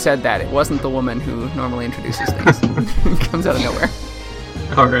sure who said that. It wasn't the woman who normally introduces things. It comes out of nowhere.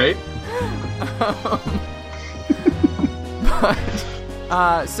 All right.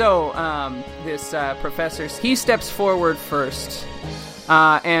 This professor, he steps forward first,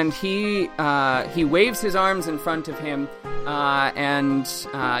 and he waves his arms in front of him, and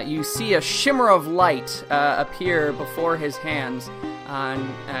you see a shimmer of light appear before his hands,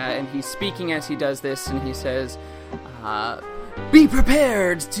 and he's speaking as he does this, and he says, "Be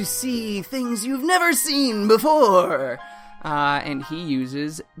prepared to see things you've never seen before," and he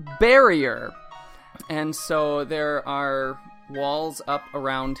uses barrier. And so there are walls up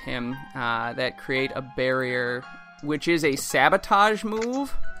around him that create a barrier, which is a sabotage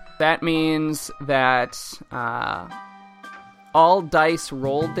move. That means that all dice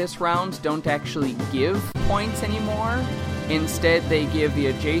rolled this round don't actually give points anymore. Instead, they give the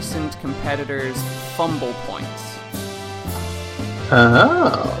adjacent competitors fumble points.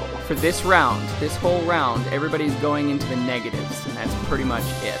 Oh. For this round, this whole round, everybody's going into the negatives, and that's pretty much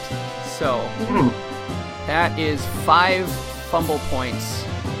it. So, that is 5 fumble points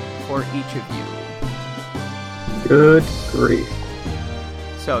for each of you. Good grief.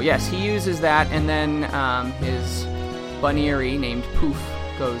 So, yes, he uses that, and then his Bunnery named Poof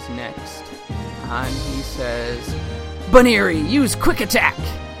goes next. And he says, "Bunnery, use quick attack!"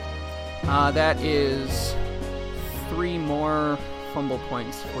 That is 3 more fumble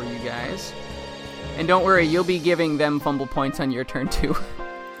points for you guys. And don't worry, you'll be giving them fumble points on your turn, too.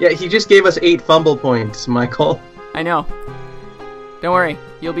 Yeah, he just gave us 8 fumble points, Michael. I know. Don't worry,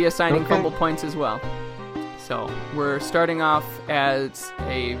 you'll be assigning Okay. fumble points as well. So, we're starting off as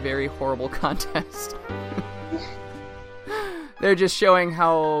a very horrible contest. They're just showing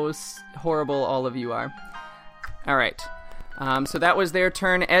how horrible all of you are. Alright. So that was their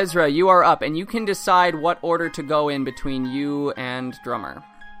turn. Ezra, you are up, and you can decide what order to go in between you and Drummer.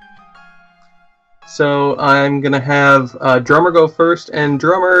 So I'm going to have Drummer go first, and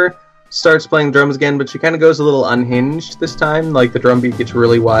Drummer starts playing drums again, but she kind of goes a little unhinged this time. Like, the drum beat gets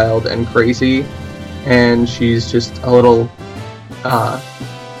really wild and crazy, and she's just a little out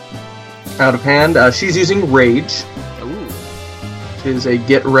of hand. She's using Rage, Ooh. which is a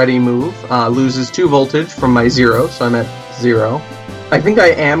get-ready move. Loses 2 voltage from my 0, so I'm at 0. I think I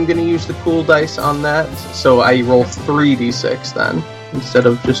am going to use the cool dice on that, so I roll 3d6 then, instead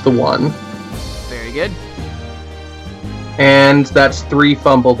of just the 1. Very good. And that's 3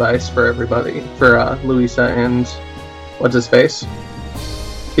 fumble dice for everybody. For Louisa and... what's his face?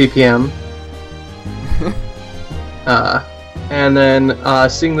 BPM. And then,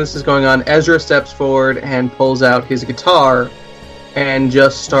 seeing this is going on, Ezra steps forward and pulls out his guitar and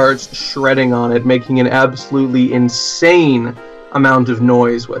just starts shredding on it, making an absolutely insane amount of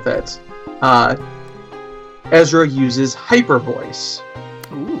noise with it. Ezra uses Hyper Voice,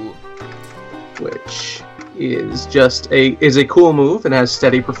 Ooh. which is just a cool move and has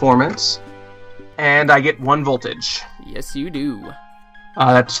steady performance. And I get 1 voltage. Yes, you do.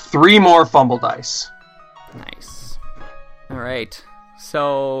 That's 3 more fumble dice. Nice. Alright.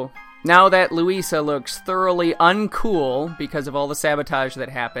 So, now that Louisa looks thoroughly uncool because of all the sabotage that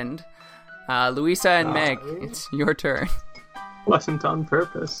happened, Louisa and Meg, it's your turn. Wasn't on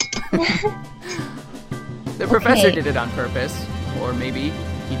purpose. The professor Okay. did it on purpose, or maybe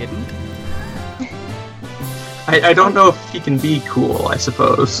he didn't. I don't know if he can be cool, I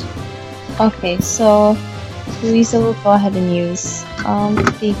suppose. Okay, so Louisa will go ahead and use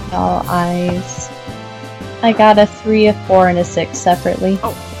the Eagle Eyes. I got a 3, a 4, and a 6 separately.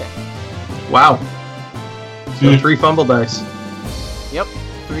 Oh, okay. Wow. So 3 fumble dice. Yep.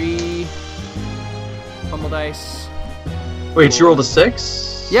 3 fumble dice. Wait, she rolled a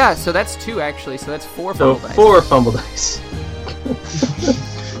 6? Yeah, so that's 2 actually, so that's 4 So fumble dice. 4 fumble dice.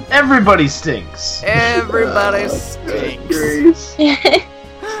 Everybody stinks. Everybody stinks. Grace. The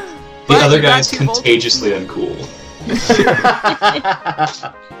But other you got guy's 2 volts. contagiously uncool.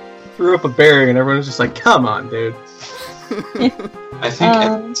 Threw up a barrier and everyone's just like, come on, dude. I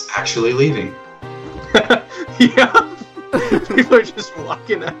think it's actually leaving. Yeah. People are just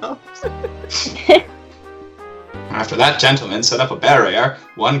walking out. After that gentleman set up a barrier,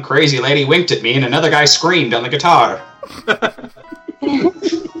 one crazy lady winked at me and another guy screamed on the guitar.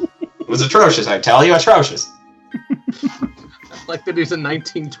 It was atrocious, I tell you, atrocious. Like the dude's a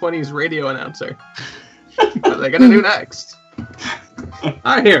 1920s radio announcer. What are they gonna do next?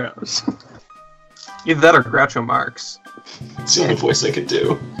 Our heroes. Either that or Groucho Marx. It's the only voice I could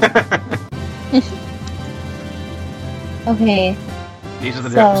do. Okay, These are the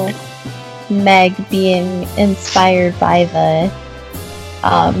So, difference. Meg, being inspired by the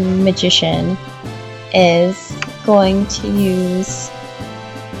magician, is going to use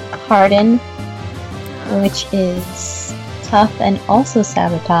Harden, which is tough and also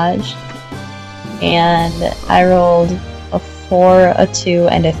sabotage. And I rolled a 4, a 2,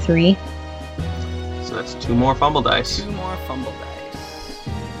 and a 3. So that's 2 more fumble dice. 2 more fumble dice.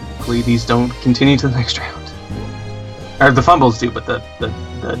 Hopefully these don't continue to the next round. Or the fumbles do, but the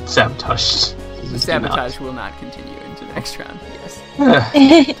sabotage. The sabotage will not continue into the next round, yes.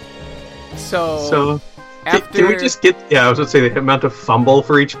 Yeah. So after... Can we just get... Yeah, I was going to say the amount of fumble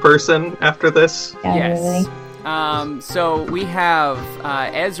for each person after this. Yeah, Yes. really. So we have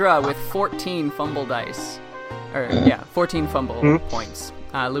Ezra with 14 fumble dice. 14 fumble points.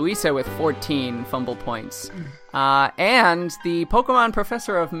 Louisa with 14 fumble points. And the Pokemon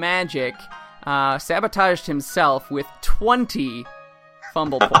Professor of Magic sabotaged himself with 20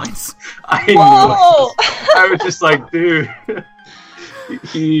 fumble points. I knew Whoa! it. I was just like, dude.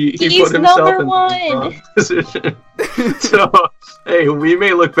 He He's put himself number in the one. wrong position. So, hey, we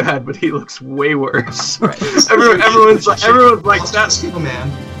may look bad, but he looks way worse. Right. Everyone's like, that's Superman.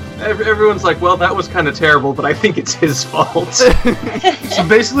 Everyone's like, well, that was kind of terrible, but I think it's his fault. So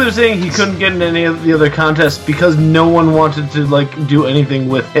basically, they're saying he couldn't get in any of the other contests because no one wanted to do anything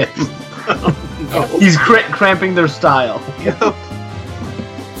with him. No. He's cramping their style.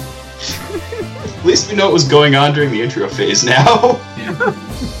 At least we know what was going on during the intro phase now.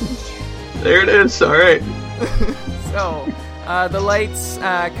 There it is. All right. So, the lights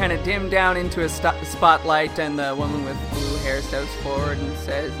kind of dim down into a spotlight, and the woman with blue hair steps forward and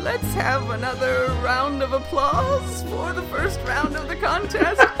says, "Let's have another round of applause for the first round of the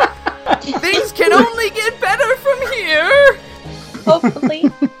contest. Things can only get better from here." Hopefully.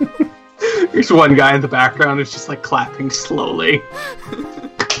 There's one guy in the background who's just like clapping slowly.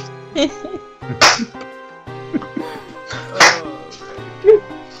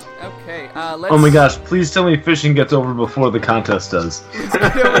 Okay, let's... Oh my gosh, please tell me fishing gets over before the contest does. Let's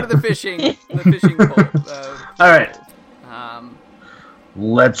get over to the fishing pole. Alright, Um,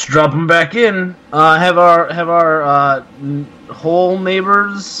 let's drop them back in. Have our whole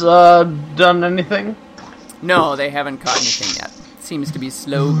neighbors done anything? no, they haven't caught anything yet. Seems to be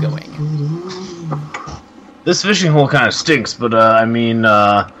slow going. This fishing hole kind of stinks, but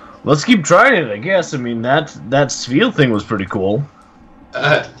let's keep trying it, I guess. I mean, that Sveal thing was pretty cool.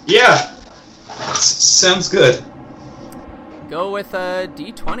 Yeah. Sounds good. Go with a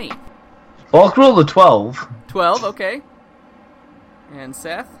D20. Bulk roll the 12. 12, okay. And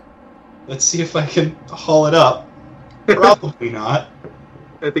Seth? Let's see if I can haul it up. Probably not.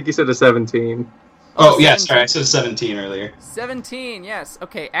 I think you said a 17. Oh, yeah, 17. sorry, I said 17 earlier. 17, yes.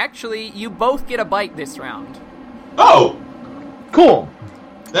 Okay, actually, you both get a bite this round. Oh! Cool.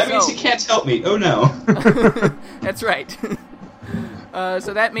 That means So- he can't help me. Oh no. That's right.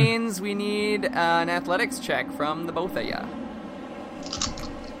 So that means we need an athletics check from the both of ya.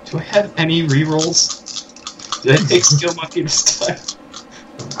 Do I have any rerolls? Did I take Skill Monkey this time?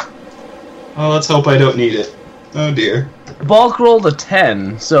 Oh, let's hope I don't need it. Oh dear. Bulk rolled a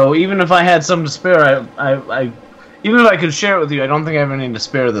 10, so even if I had some to spare, I even if I could share it with you, I don't think I have any to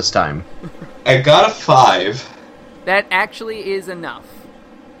spare this time. I got a 5. That actually is enough.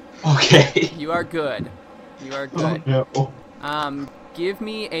 Okay. You are good. You are Oh, good. no. Give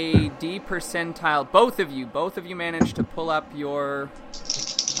me a D percentile. Both of you managed to pull up your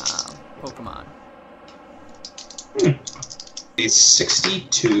Pokemon. He's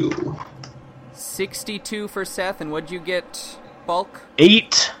 62. 62 for Seth, and what'd you get, Bulk?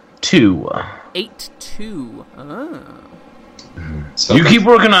 8-2. 8-2. Oh. So You keep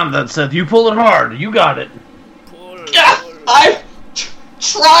working on that, Seth. You pull it hard. You got it. I'm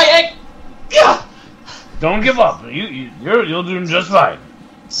trying. Yeah. Don't give up. You'll do just fine.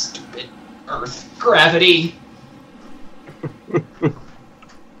 Stupid Earth gravity.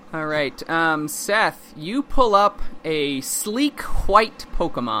 All right, Seth, you pull up a sleek white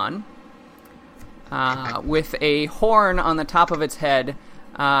Pokemon with a horn on the top of its head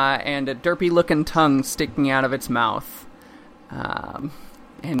and a derpy-looking tongue sticking out of its mouth,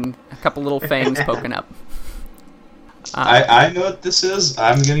 and a couple little fangs poking up. I know what this is.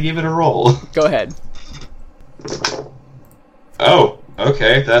 I'm gonna give it a roll. Go ahead. Oh,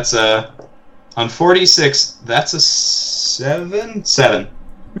 okay. That's on 46. That's a 7. 7.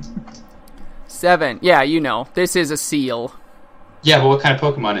 7. Yeah, you know. This is a seal. Yeah, but what kind of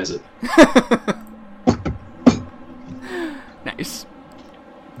Pokemon is it? Nice.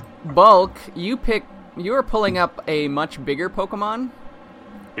 Bulk, you are pulling up a much bigger Pokemon.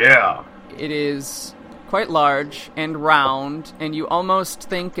 Yeah. It is quite large and round, and you almost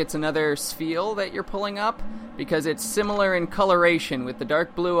think it's another sphere that you're pulling up, because it's similar in coloration with the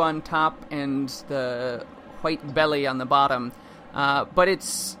dark blue on top and the white belly on the bottom. But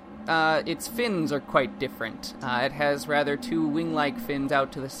its fins are quite different. It has rather two wing-like fins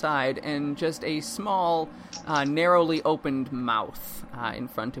out to the side and just a small, narrowly opened mouth in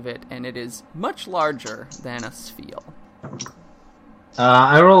front of it, and it is much larger than a sphere.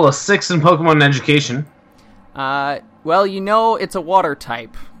 I roll a 6 in Pokemon Education. Well, you know it's a water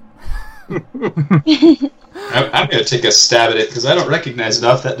type. I'm going to take a stab at it because I don't recognize it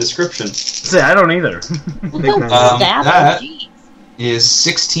off that description. See, I don't either. That is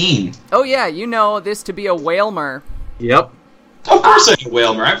 16. Oh yeah, you know this to be a Whalmer. Yep. Of course I know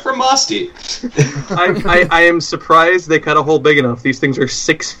Whalmer. I'm from Mosty. I am surprised they cut a hole big enough. These things are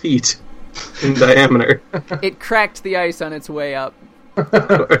 6 feet in diameter. It cracked the ice on its way up. Of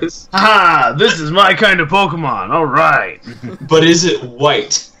course. Ah, this is my kind of Pokemon. All right. But is it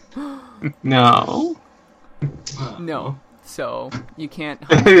white? No. No, so you can't.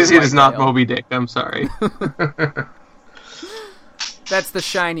 It is not Whitetail. Moby Dick. I'm sorry. That's the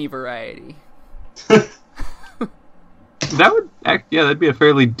shiny variety. That'd be a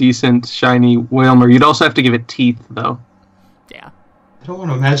fairly decent shiny Whalmer. You'd also have to give it teeth, though. Yeah. I don't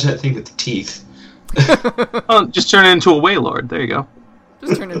want to imagine that thing with teeth. Oh, just turn it into a Wailord. There you go.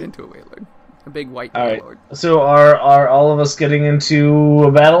 Just turn it into a Wailord. A big white All right. Wailord. So are all of us getting into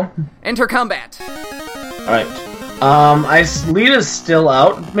a battle? Enter combat. All right. Lita's still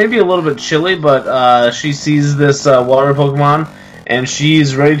out. Maybe a little bit chilly, but she sees this water Pokemon, and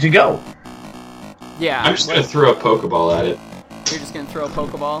she's ready to go. Yeah. I'm just going to throw a Pokeball at it. You're just gonna throw a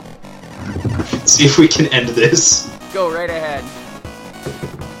Pokeball? See if we can end this. Go right ahead.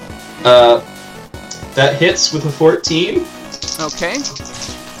 That hits with a 14. Okay.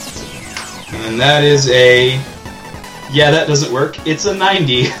 And that is a... Yeah, that doesn't work. It's a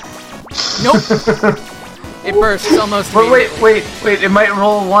 90. Nope. It bursts almost But immediately. wait! It might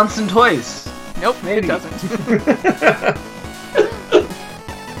roll once and twice. Nope, Maybe. it doesn't.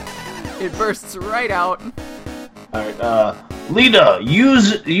 It bursts right out. All right, Lita,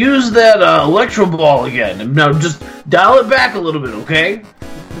 use that Electro Ball again. Now just dial it back a little bit, okay?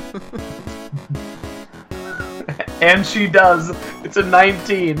 And she does. It's a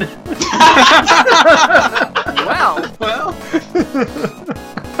 19. Well,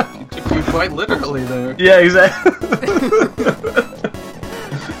 She took you quite literally there. Yeah, exactly.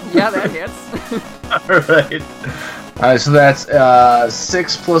 yeah, that hits. Alright, so that's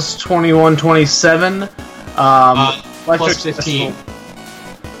 6 plus 21, 27. Plus 15.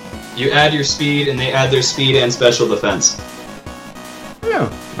 You add your speed, and they add their speed and special defense. Yeah.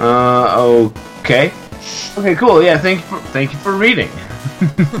 Okay. Okay, cool. Yeah, thank you for reading.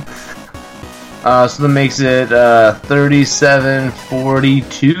 So that makes it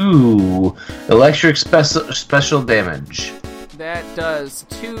 3742 electric special damage. That does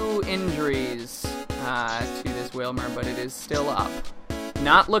 2 injuries to this Whalmer, but it is still up.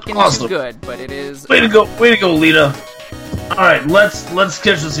 Not looking Awesome. too good, but it is. Way to go, Lita. All right, let's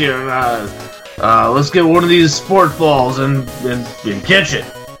catch this here. Let's get one of these sport balls and catch it.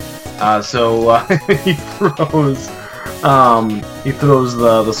 So he throws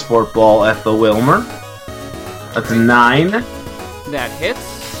the sport ball at the Whalmer. That's a 9. That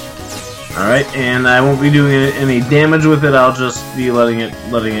hits. All right, and I won't be doing any damage with it. I'll just be letting it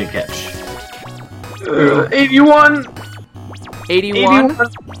catch. 81. 81.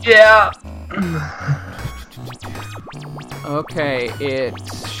 Yeah. Okay, it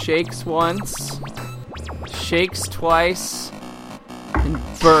shakes once, shakes twice, and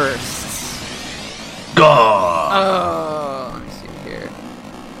bursts. God. Oh, let me see here.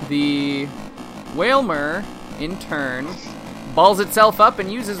 The Whalmer, in turn, balls itself up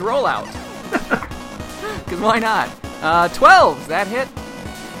and uses rollout. Because why not? 12, that hit?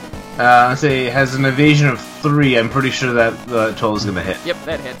 I say it has an evasion of 3. I'm pretty sure that the 12 is gonna hit. Yep,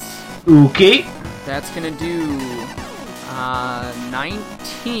 that hits. Okay. That's gonna do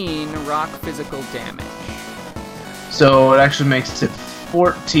 19 rock physical damage. So it actually makes it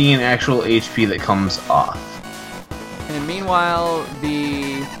 14 actual HP that comes off. And meanwhile,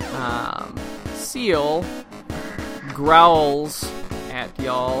 the seal growls at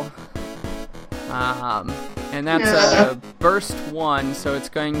y'all. And that's a burst 1, so it's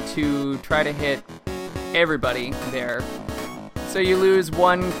going to try to hit everybody there. So you lose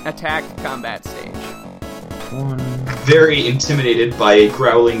 1 attack combat stage. Very intimidated by a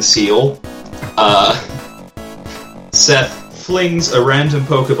growling seal, Seth flings a random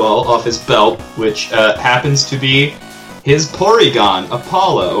Pokeball off his belt, which happens to be his Porygon,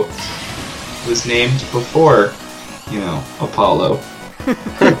 Apollo. was named before, Apollo.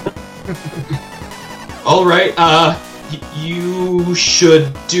 All right. You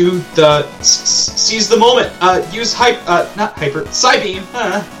should do the seize the moment. Use not hyper. Psybeam.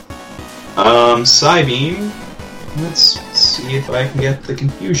 Psybeam. Let's see if I can get the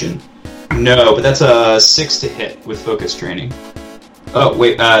confusion. No, but that's a 6 to hit with focus training. Oh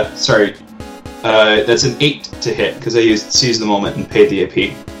wait. Sorry. That's an 8 to hit because I used seize the moment and paid the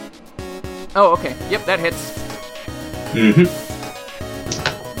AP. Oh, okay. Yep, that hits.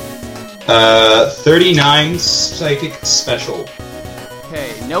 39 psychic special.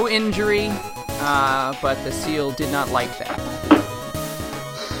 Okay, no injury, but the seal did not like that.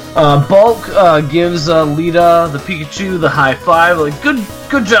 Bulk gives Lita the Pikachu the high five. Like,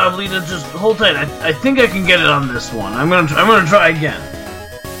 good job, Lita. Just hold tight. I think I can get it on this one. I'm gonna try again.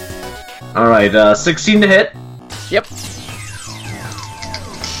 All right, 16 to hit. Yep.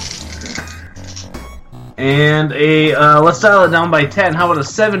 And let's dial it down by 10. How about a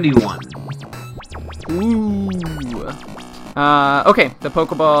 71? Ooh. Okay, the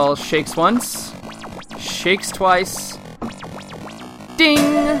Pokeball shakes once, shakes twice.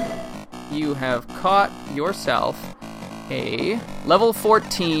 Ding! You have caught yourself a level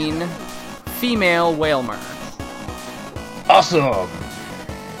 14 female Whalmer. Awesome!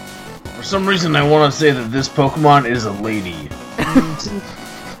 For some reason, I want to say that this Pokemon is a lady.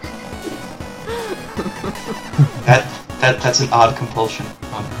 That's an odd compulsion.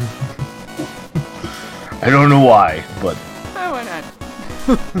 I don't know why, but... Why not?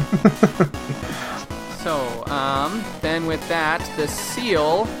 So, then with that, the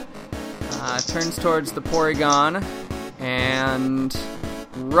seal turns towards the Porygon and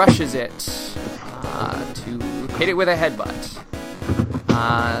rushes it to hit it with a headbutt.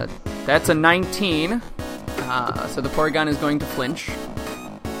 That's a 19, so the Porygon is going to flinch.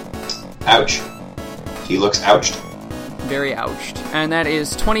 Ouch. He looks ouched. Very ouched. And that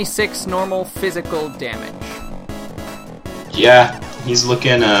is 26 normal physical damage. Yeah, he's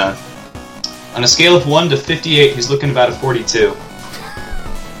looking, on a scale of 1 to 58, he's looking about a 42.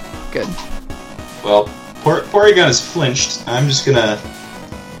 Good. Well, Porygon is flinched. I'm just gonna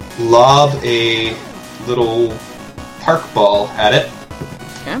lob a little park ball at it.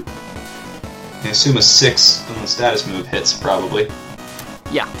 Okay. I assume a 6 on the status move hits, probably.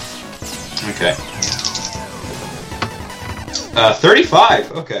 Yeah. Okay.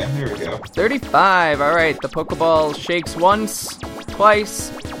 35. Okay, there we go. 35. Alright, the Pokeball shakes once,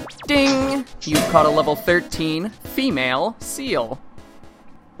 twice. Ding! You've caught a level 13 female seal.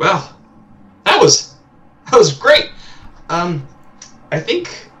 Well, that was great. I think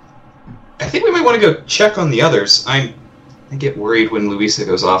we might want to go check on the others. I get worried when Luisa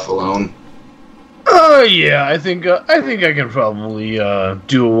goes off alone. Yeah, I think I can probably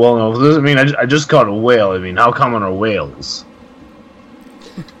do well enough with this. I mean, I just caught a whale. I mean, how common are whales?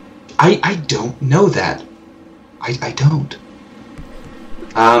 I don't know that. I don't.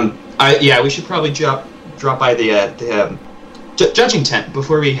 We should probably drop by the judging tent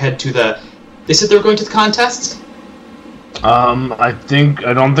before we head to the. They said they were going to the contests. I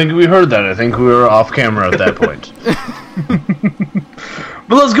don't think we heard that. I think we were off camera at that point.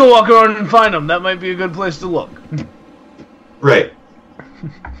 But let's go walk around and find them. That might be a good place to look. Right.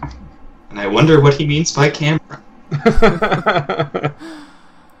 And I wonder what he means by camera.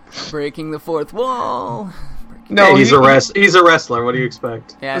 Breaking the fourth wall. No, he's a wrestler. What do you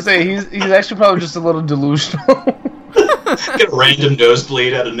expect? Yeah. I say he's actually probably just a little delusional. Get a random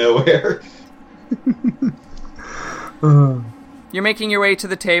nosebleed out of nowhere. You're making your way to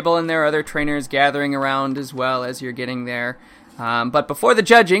the table, and there are other trainers gathering around as well as you're getting there. But before the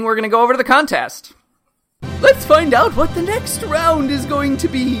judging, we're going to go over to the contest. Let's find out what the next round is going to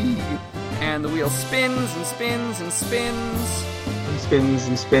be. And the wheel spins and spins and spins. Spins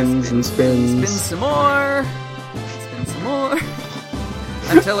and spins and spins. Spins some more. Spins some more.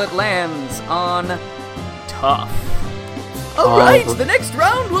 Until it lands on tough. Alright, the next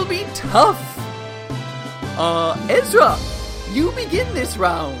round will be tough. Ezra, you begin this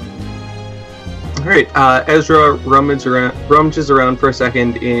round. Alright, Ezra rummages around for a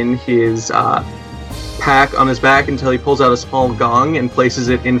second in his pack on his back until he pulls out a small gong and places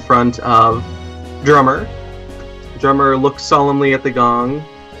it in front of Drummer. Drummer looks solemnly at the gong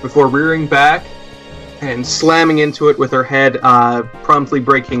before rearing back and slamming into it with her head, promptly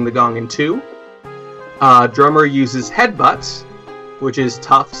breaking the gong in two. Drummer uses Headbutt, which is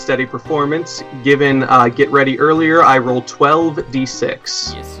tough, steady performance. Given Get Ready earlier, I roll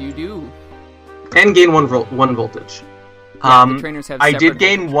 12d6. Yes, you do. And gain one voltage. Yeah, the trainers have I did separate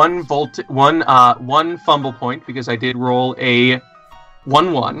gain voltage. one fumble point because I did roll a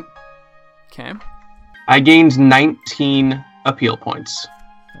 1-1. Okay. I gained 19 appeal points.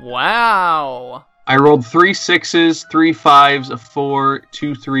 Wow. I rolled 3 6s, 3 5s, a 4,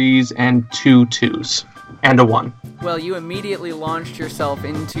 2 3s, and 2 2s. And a 1. Well, you immediately launched yourself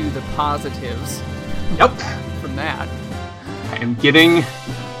into the positives Yep. from that. I am getting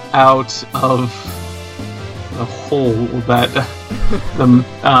out of the hole that the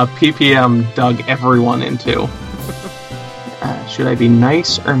PPM dug everyone into. Should I be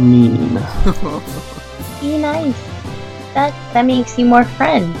nice or mean? Be nice. That makes you more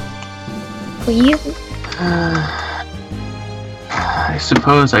friend. Please? I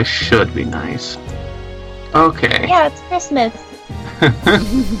suppose I should be nice. Okay. Yeah, it's Christmas.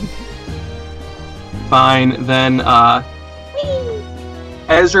 Fine, then, Whee!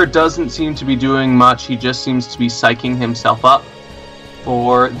 Ezra doesn't seem to be doing much. He just seems to be psyching himself up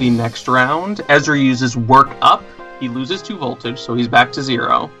for the next round. Ezra uses Work Up. He loses 2 voltage, so he's back to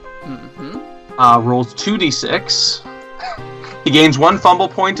 0. Mm-hmm. Rolls 2d6. He gains 1 fumble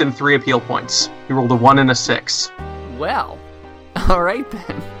point and 3 appeal points. He rolled a 1 and a 6. Well, all right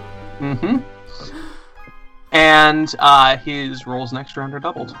then. Mm-hmm. And his rolls next round are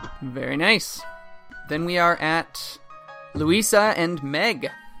doubled. Very nice. Then we are at Louisa and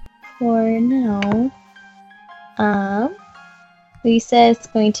Meg. For now, Lisa is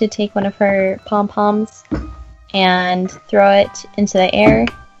going to take one of her pom-poms and throw it into the air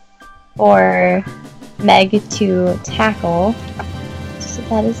for Meg to tackle. So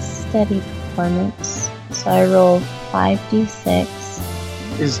that is steady performance. So I roll 5d6.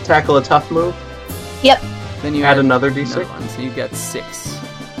 Is tackle a tough move? Yep. Then you Add another d6? another one, so you get 6.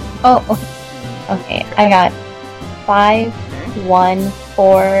 Oh, okay. I got 5, Okay. 1,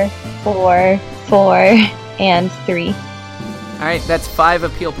 4, 4, 4, and 3. All right, that's 5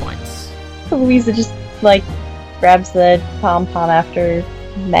 appeal points. Louisa just, grabs the pom-pom after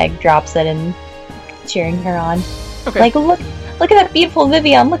Meg drops it and cheering her on. Okay. Look at that beautiful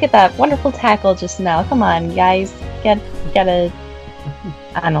Vivian. Look at that wonderful tackle just now. Come on, guys. Gotta,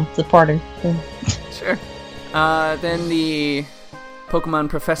 I don't know, support her. Sure. Then the Pokemon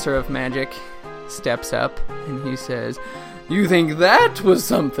Professor of Magic steps up and he says, "You think that was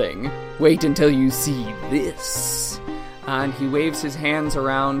something? Wait until you see this." And he waves his hands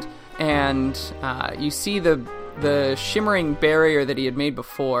around, and you see the shimmering barrier that he had made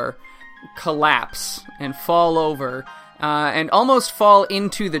before collapse and fall over, and almost fall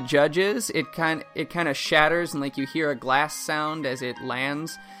into the judges. It kind of shatters, and you hear a glass sound as it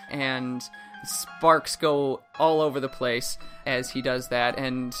lands, and sparks go all over the place as he does that,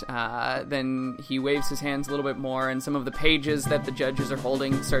 and then he waves his hands a little bit more, and some of the pages that the judges are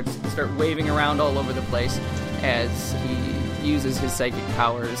holding start waving around all over the place as he uses his psychic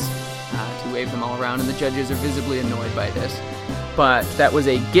powers to wave them all around, and the judges are visibly annoyed by this. But that was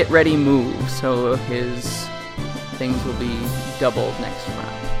a get ready move, so his things will be doubled next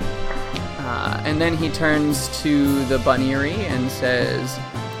round. And then he turns to the Bunnery and says,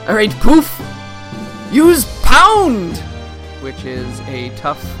 "Alright, Poof! Use Pound!" Which is a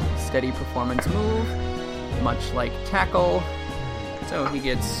tough, steady performance move, much like Tackle. So he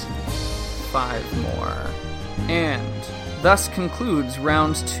gets 5 more. And thus concludes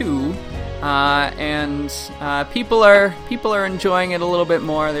round 2. And people are enjoying it a little bit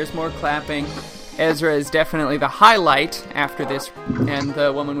more. There's more clapping. Ezra is definitely the highlight after this, and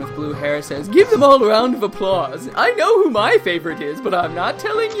the woman with blue hair says, "Give them all a round of applause. I know who my favorite is, but I'm not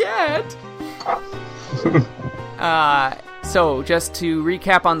telling yet." So, just to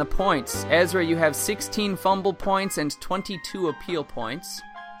recap on the points. Ezra, you have 16 fumble points and 22 appeal points.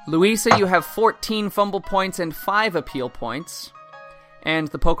 Louisa, you have 14 fumble points and 5 appeal points. And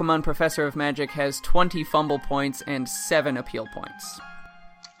the Pokemon Professor of Magic has 20 fumble points and 7 appeal points.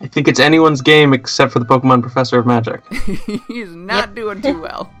 I think it's anyone's game except for the Pokemon Professor of Magic. He's not doing too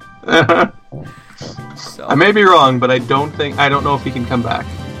well. So. I may be wrong, but I don't know if he can come back.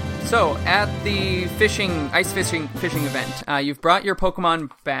 So, at the ice fishing event, you've brought your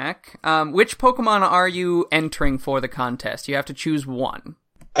Pokemon back. Which Pokemon are you entering for the contest? You have to choose one.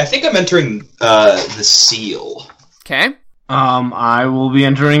 I think I'm entering the Seal. Okay. I will be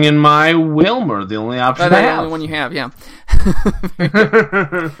entering in my Wilmer, the only option I The have. only one you have, yeah.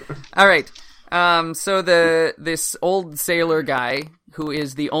 All right. So this old sailor guy, who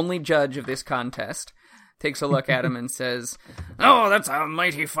is the only judge of this contest, takes a look at him and says, "Oh, that's a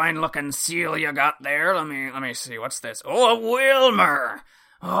mighty fine-looking seal you got there. Let me see. What's this? Oh, a Wilmer.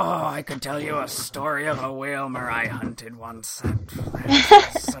 Oh, I could tell you a story of a Wilmer I hunted once.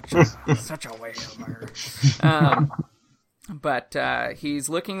 Such a Wilmer." But he's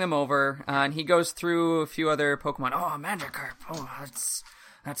looking them over, and he goes through a few other Pokemon. Oh, Magikarp. Oh,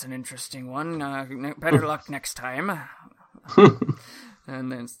 That's an interesting one. Better luck next time.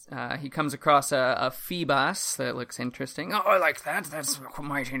 And then he comes across a Phoebus that looks interesting. Oh, I like that. That's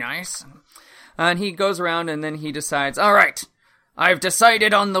mighty nice. And he goes around and then he decides, all right, I've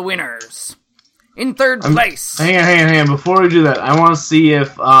decided on the winners. In third place. Hang on. Before we do that, I want to see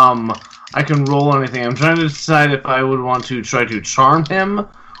if I can roll anything. I'm trying to decide if I would want to try to charm him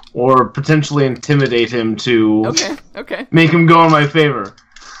or potentially intimidate him to Okay. make him go in my favor.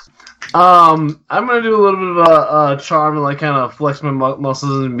 I'm gonna do a little bit of a charm and like kind of flex my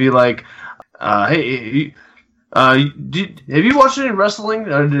muscles and be like, "Hey, have you watched any wrestling?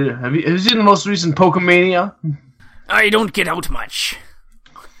 Have you seen the most recent Pokemania?" I don't get out much.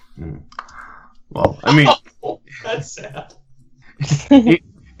 Well, I mean, That's sad.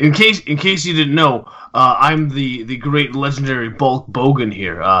 in case you didn't know, I'm the great legendary Bulk Bogan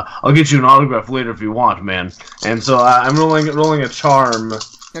here. I'll get you an autograph later if you want, man. And so I'm rolling a charm.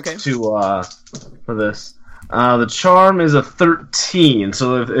 Okay. For this. The charm is a 13,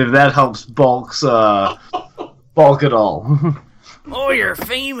 so if that helps Bulk at all. Oh, you're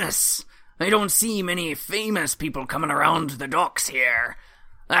famous. I don't see many famous people coming around the docks here.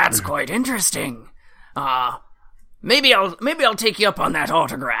 That's quite interesting. Maybe I'll take you up on that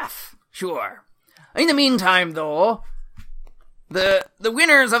autograph. Sure. In the meantime, though, the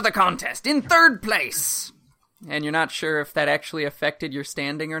winners of the contest in third place. And you're not sure if that actually affected your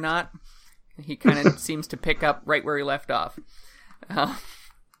standing or not. He kind of seems to pick up right where he left off.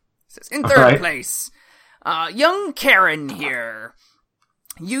 Says, in third place, young Karen here.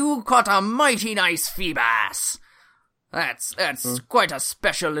 You caught a mighty nice Phoebus. That's quite a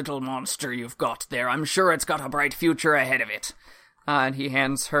special little monster you've got there. I'm sure it's got a bright future ahead of it. And he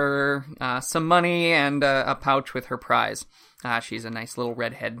hands her some money and a pouch with her prize. She's a nice little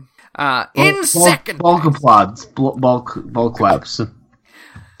redhead. Second... Bulk applauds. Bulk claps.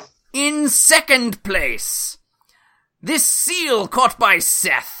 In second place, this seal caught by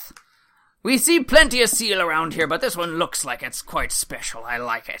Seth. We see plenty of seal around here, but this one looks like it's quite special. I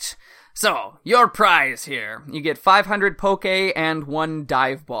like it. So, your prize here. You get 500 poke and 1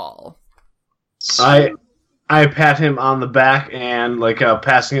 dive ball. I pat him on the back and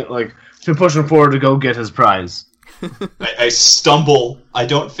passing it to push him forward to go get his prize. I stumble. I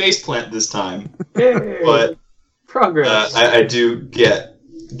don't faceplant this time, but progress. I do get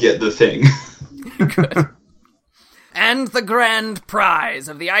the thing. Good. And the grand prize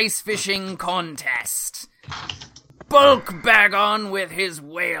of the ice fishing contest. Bulk Bagon with his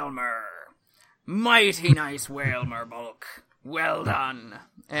Whalmer. Mighty nice Whalmer, Bulk. Well done.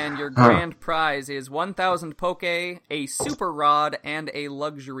 And your grand prize is 1,000 poke, a super rod, and a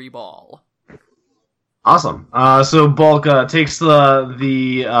luxury ball. Awesome. So Bulk takes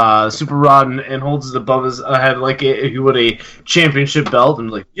the super rod and holds it above his head like if he would a championship belt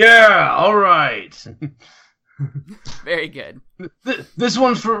and yeah, all right. Very good. This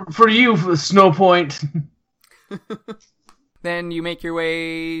one's for you, Snow Point. Then you make your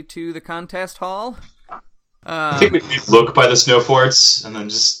way to the contest hall. I think we look by the snow forts and then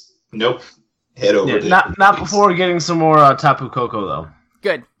just head over. Not before getting some more Tapu Koko though.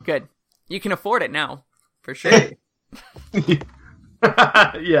 Good. You can afford it now, for sure.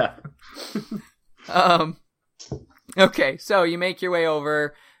 Yeah. Okay, so you make your way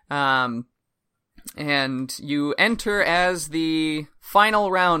over, and you enter as the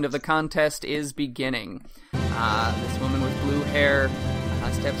final round of the contest is beginning. This woman with blue hair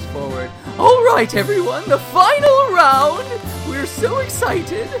steps forward. All right, everyone, the final round! We're so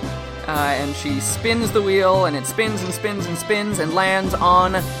excited! And she spins the wheel, and it spins and spins and spins and lands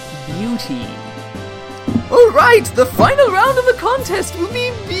on Beauty. All right, the final round of the contest will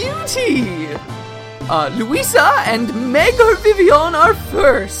be Beauty! Louisa and Meg or Vivian are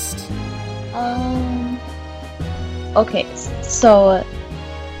first. Okay, so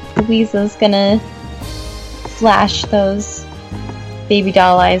Louisa's gonna flash those baby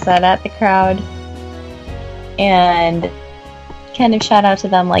doll eyes at the crowd and kind of shout out to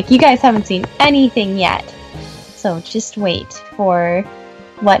them you guys haven't seen anything yet, so just wait for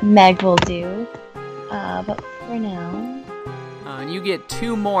what Meg will do. But for now... and you get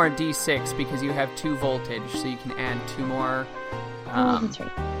 2 more D6 because you have 2 voltage, so you can add 2 more. that's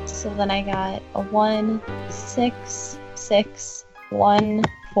right. So then I got a 1, 6, 6, 1,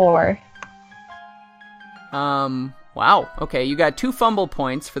 4. Wow. Okay, you got 2 fumble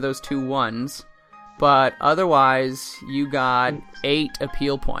points for those 2 ones, but otherwise you got 8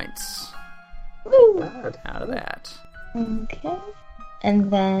 appeal points. Woo! Out of that. Okay.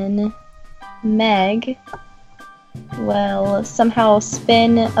 And then Meg will somehow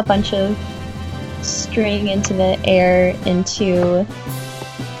spin a bunch of string into the air into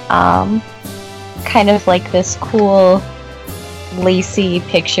kind of like this cool, lacy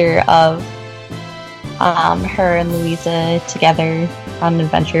picture of her and Louisa together on an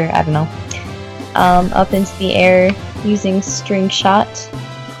adventure. I don't know. Up into the air using string shot.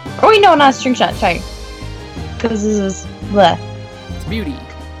 Oh wait, no, not string shot. Sorry, because this is bleh. It's beauty.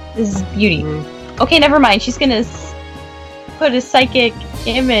 This is beauty. Okay, never mind. She's gonna put a psychic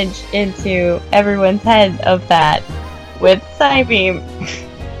image into everyone's head of that with Psybeam.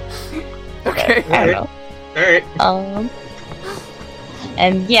 Okay. I don't know. Alright.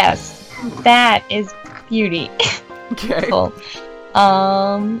 And yes, that is beauty. Okay. Cool.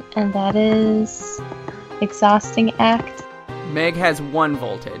 And that is exhausting act. Meg has 1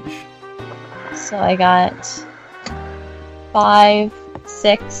 voltage. So I got 5,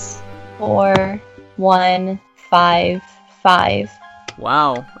 6, 4, 1, 5, 5.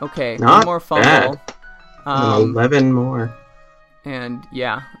 Wow. Okay. Not One more fumble. bad. 11 more. And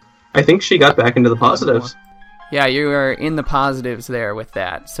yeah. I think she got back into the positives. Yeah, you are in the positives there with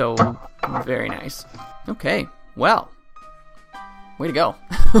that. So, very nice. Okay. Well. Way to go.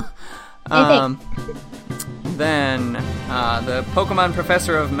 Then, the Pokemon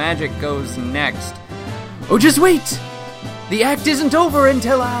Professor of Magic goes next. Oh, just wait! The act isn't over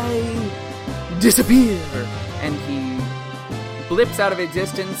until I disappear! And he blips out of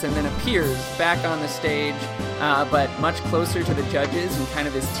existence and then appears back on the stage, but much closer to the judges and kind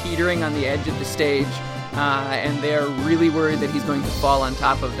of is teetering on the edge of the stage. And they're really worried that he's going to fall on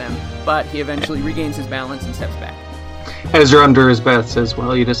top of them, but he eventually regains his balance and steps back. Ezra, under his breath, says,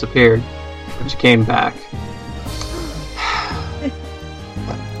 "Well, you disappeared, but you came back."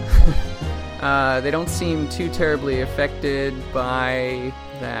 They don't seem too terribly affected by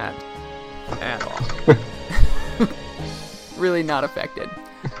that at all. Really not affected.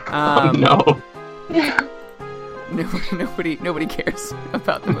 Oh, no. Nobody cares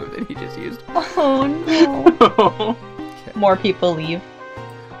about the move that he just used. Oh no. More people leave.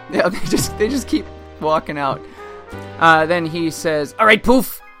 Yeah, they just keep walking out. Then he says, "All right,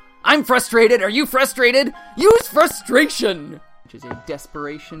 Poof, I'm frustrated. Are you frustrated? Use frustration," which is a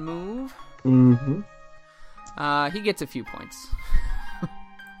desperation move. Mm-hmm. He gets a few points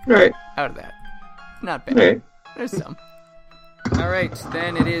Right. out of that. Not bad. Right. There's some. All right,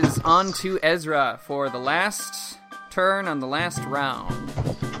 then it is on to Ezra for the last turn on the last round.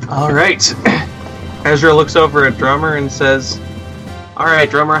 All right. Ezra looks over at Drummer and says, "All right,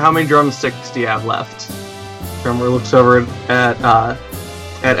 Drummer, how many drumsticks do you have left?" Drummer looks over at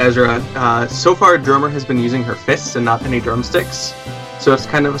Ezra. So far, Drummer has been using her fists and not any drumsticks. So it's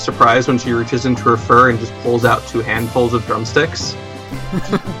kind of a surprise when she reaches into her fur and just pulls out 2 handfuls of drumsticks.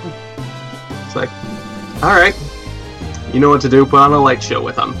 It's like, all right, you know what to do. Put on a light show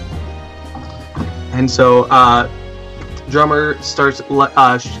with them. And so Drummer starts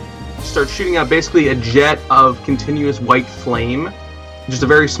shooting out basically a jet of continuous white flame, just a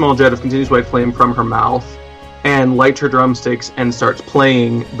very small jet of continuous white flame from her mouth, and lights her drumsticks and starts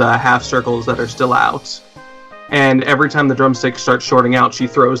playing the half circles that are still out. And every time the drumsticks start shorting out, she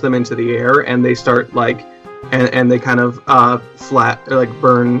throws them into the air, and they start and they kind of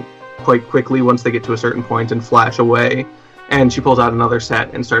burn quite quickly once they get to a certain point and flash away. And she pulls out another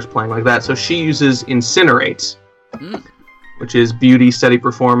set and starts playing like that. So she uses Incinerate, which is Beauty Steady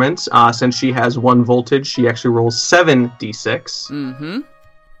Performance. Since she has 1 voltage, she actually rolls 7d6.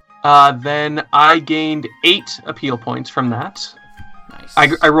 Mm-hmm. Then I gained 8 appeal points from that.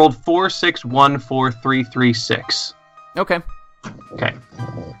 Nice. I rolled 4, 6, 1, 4, 3, 3, 6. Okay. Okay.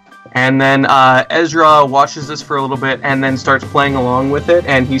 And then Ezra watches this for a little bit and then starts playing along with it.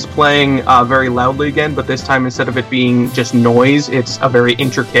 And he's playing very loudly again, but this time instead of it being just noise, it's a very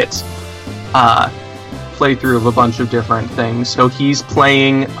intricate playthrough of a bunch of different things. So he's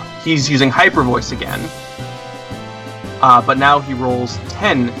using Hyper Voice again. But now he rolls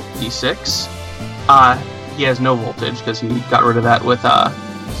 10d6. He has no voltage because he got rid of that with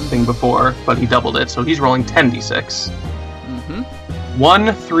thing before, but he doubled it, so he's rolling 10d6. Mm-hmm.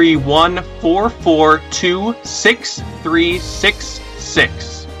 1, 3, 1, 4, 4, 2, 6, 3, 6,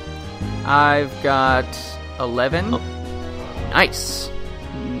 6. I've got 11. Oh. Nice.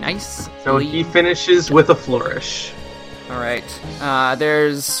 So he finishes with a flourish. Alright.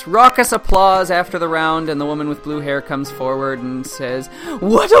 There's raucous applause after the round, and the woman with blue hair comes forward and says,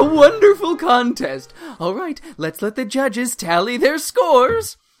 "What a wonderful contest! Alright, let's let the judges tally their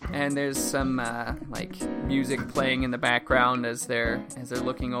scores!" And there's some, music playing in the background as they're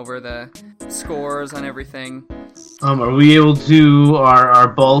looking over the scores on everything. Are we able to, are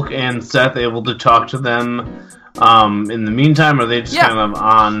Bulk and Seth able to talk to them in the meantime, or are they just kind of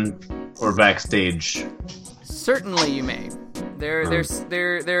on or backstage? Certainly you may.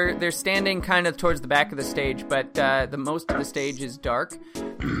 They're standing kind of towards the back of the stage, but the most of the stage is dark,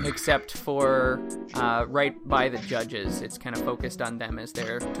 except for right by the judges. It's kind of focused on them as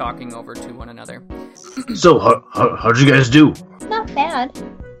they're talking over to one another. So, how'd you guys do? Not bad.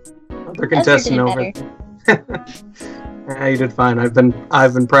 They're contesting over. Yeah, you did fine. I've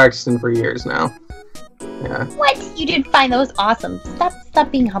been practicing for years now. Yeah. What? You did fine. That was awesome.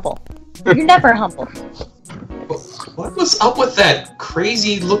 Stop being humble. You're never humble. What was up with that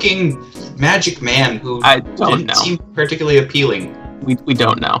crazy-looking magic man who I don't didn't know. seem particularly appealing? We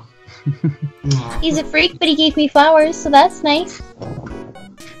don't know. He's a freak, but he gave me flowers, so that's nice.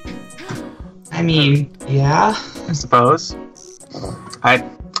 I mean, yeah. I suppose. I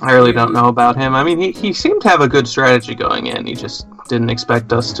really don't know about him. I mean, he seemed to have a good strategy going in. He just didn't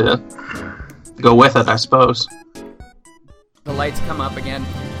expect us to go with it, I suppose. The lights come up again,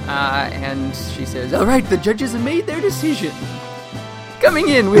 and she says, "All right, the judges have made their decision. Coming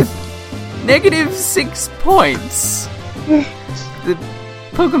in with -6 points. The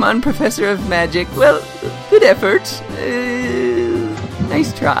Pokemon Professor of Magic. Well, good effort.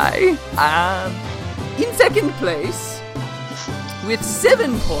 Nice try. In second place, with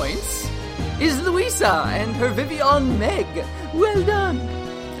 7 points, is Louisa and her Vivian Meg. Well done."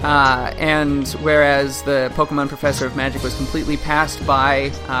 And whereas the Pokemon Professor of Magic was completely passed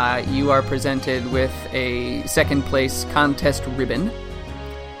by, you are presented with a second place contest ribbon.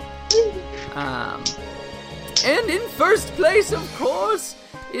 And in first place, of course,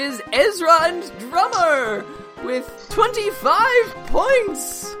 is Ezra and Drummer with 25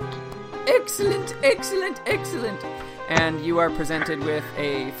 points. Excellent, excellent, excellent. And you are presented with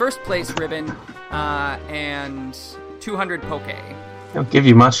a first place ribbon and 200 Poke. Don't give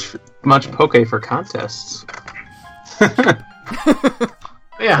you much Poke for contests.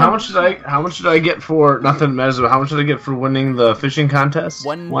 Yeah, how much did I get for nothing matters? How much did I get for winning the fishing contest?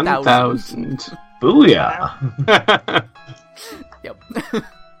 1,000. Booyah! Yep.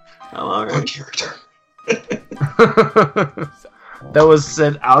 All One right. character. That was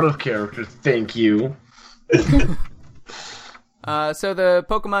said out of character. Thank you. So the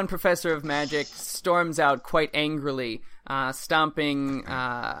Pokemon Professor of Magic storms out quite angrily, stomping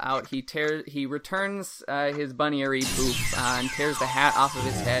out. He returns his bunny-ery poof and tears the hat off of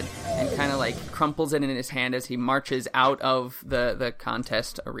his head and kind of like crumples it in his hand as he marches out of the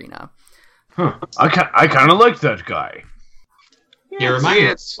contest arena. Huh. I kind of like that guy. He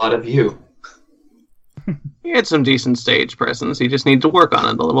reminds me a lot of you. He had some decent stage presence. He just needs to work on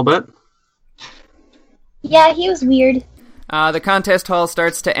it a little bit. Yeah, he was weird. The contest hall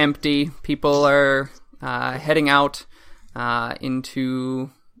starts to empty. People are heading out into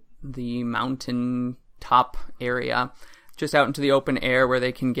the mountain top area, just out into the open air where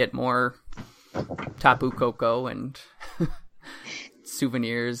they can get more Tapu Koko and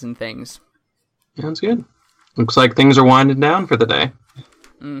souvenirs and things. Sounds good. Looks like things are winding down for the day.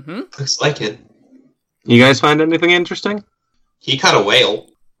 Mm-hmm. Looks like it. You guys find anything interesting? He caught a whale.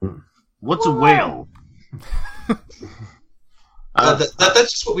 What's a whale?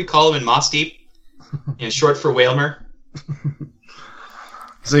 That's just what we call him in Moss Deep. Short for Whalmer.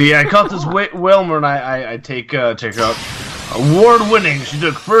 So yeah, I caught this Whalmer and I take her out. Award winning. She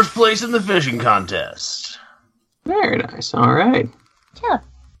took first place in the fishing contest. Very nice. All right. Yeah.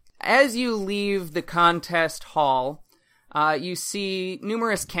 As you leave the contest hall, you see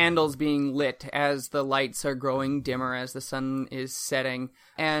numerous candles being lit as the lights are growing dimmer as the sun is setting.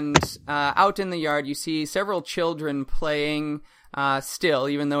 And out in the yard, you see several children playing still,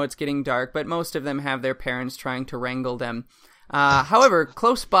 even though it's getting dark, but most of them have their parents trying to wrangle them. However,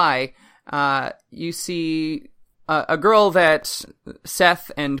 close by, you see a girl that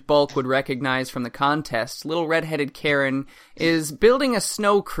Seth and Bulk would recognize from the contest. Little redheaded Karen is building a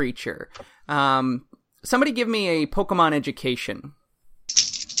snow creature. Somebody give me a Pokemon education.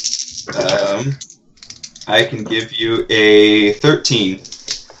 I can give you a 13.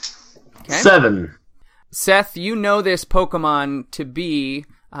 Okay. 7. Seth, you know this Pokemon to be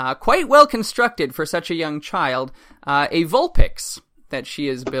quite well constructed for such a young child. A Vulpix that she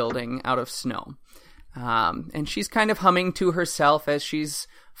is building out of snow. And she's kind of humming to herself as she's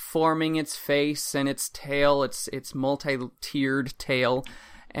forming its face and its tail, its multi-tiered tail.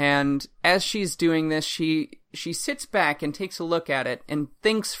 And as she's doing this, she sits back and takes a look at it and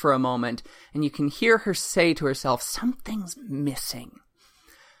thinks for a moment, and you can hear her say to herself, "Something's missing."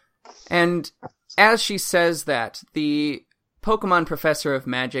 And as she says that, the Pokemon Professor of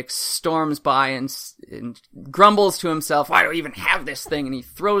Magic storms by and grumbles to himself, "Why do I even have this thing?" And he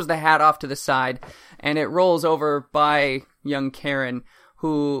throws the hat off to the side, and it rolls over by young Karen,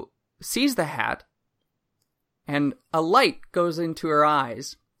 who sees the hat and a light goes into her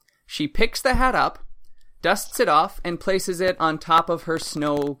eyes. She picks the hat up, dusts it off, and places it on top of her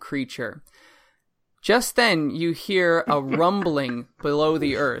snow creature. Just then, you hear a rumbling below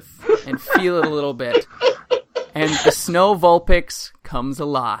the earth, and feel it a little bit. And the Snow Vulpix comes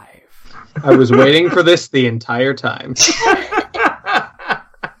alive. I was waiting for this the entire time.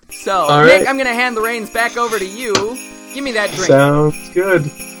 So, All Nick, right. I'm going to hand the reins back over to you. Give me that drink. Sounds good.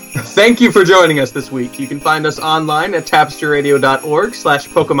 Thank you for joining us this week. You can find us online at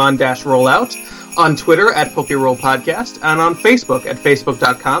tapestryradio.org/Pokemon-rollout, on Twitter at PokeRollPodcast, and on Facebook at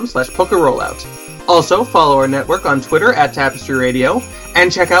Facebook.com/PokeRollout. Also, follow our network on Twitter at Tapestry Radio,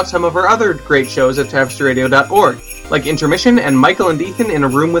 and check out some of our other great shows at TapestryRadio.org, like Intermission and Michael and Ethan in a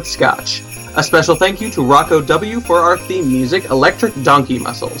Room with Scotch. A special thank you to Rocco W. for our theme music, Electric Donkey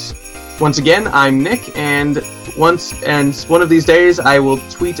Muscles. Once again, I'm Nick, and one of these days I will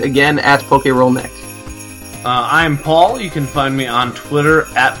tweet again at PokeRollNick. I'm Paul. You can find me on Twitter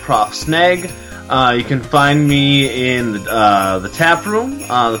at ProfSnag. You can find me in the tap room,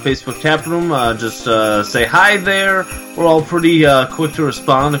 the Facebook tap room. Just say hi there. We're all pretty quick to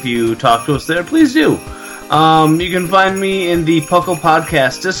respond. If you talk to us there, please do. You can find me in the Puckle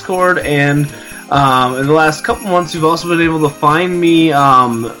Podcast Discord, and in the last couple months, you've also been able to find me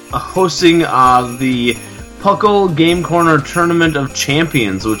hosting the Puckle Game Corner Tournament of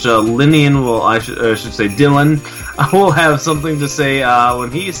Champions, which Linian will, I should say Dylan, will have something to say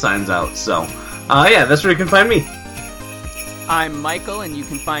when he signs out. So, yeah, that's where you can find me. I'm Michael, and you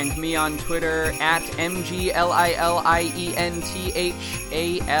can find me on Twitter at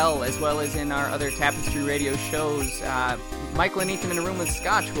MGLILIENTHAL, as well as in our other Tapestry Radio shows. Michael and Ethan in a Room with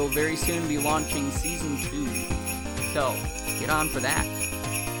Scotch will very soon be launching Season 2. So, get on for that.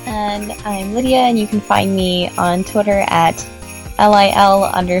 And I'm Lydia, and you can find me on Twitter at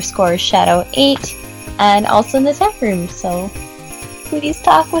LIL_Shadow8, and also in the tap room, so please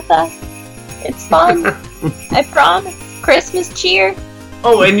talk with us. It's fun. I promise. Christmas cheer.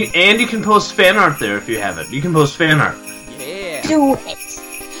 Oh, and you can post fan art there if you have it. You can post fan art. Yeah. Do it.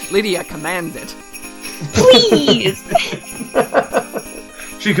 Lydia commands it. Please.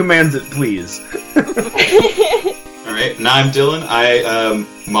 She commands it, please. All right, now I'm Dylan. I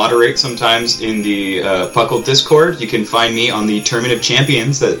moderate sometimes in the Puckle Discord. You can find me on the Tournament of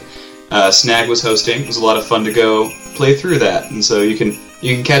Champions that Snag was hosting. It was a lot of fun to go play through that, and so you can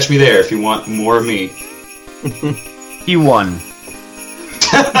catch me there if you want more of me. He won.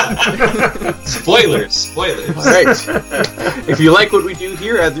 Spoilers. All right. If you like what we do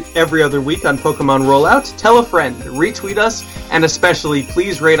here every other week on Pokemon Rollout, tell a friend, retweet us, and especially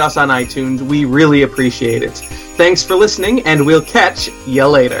please rate us on iTunes. We really appreciate it. Thanks for listening, and we'll catch ya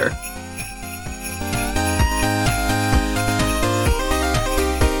later.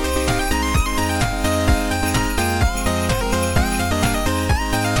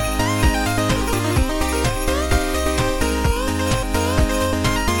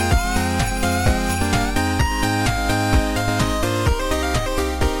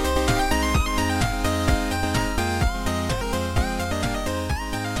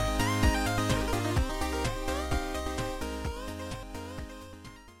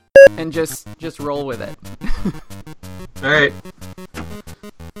 And just roll with it. Alright.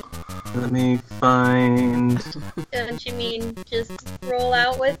 Let me find... Don't you mean just roll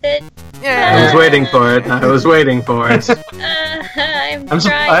out with it? I was waiting for it. I'm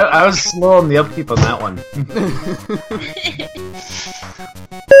trying. I was slow on the upkeep on that one.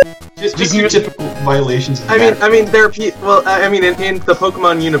 Just your typical violations. Of I mean, there are in the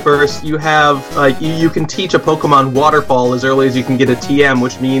Pokemon universe, you have you can teach a Pokemon Waterfall as early as you can get a TM,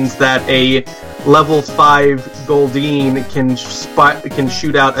 which means that a level 5 Goldeen can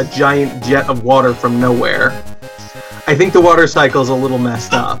shoot out a giant jet of water from nowhere. I think the water cycle's a little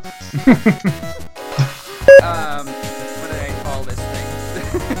messed up. What did I call this thing?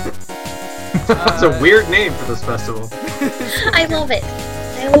 It's a weird name for this festival. I love it.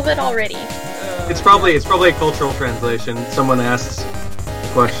 I love it already. It's probably a cultural translation. Someone asked the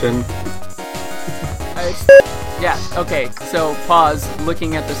question. Yeah, okay, so pause,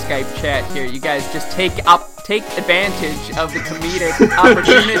 looking at the Skype chat here. You guys just take advantage of the comedic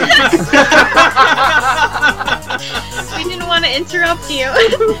opportunities. We didn't want to interrupt you.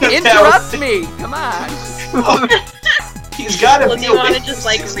 Interrupt me! Come on! He's got Well, do you want to just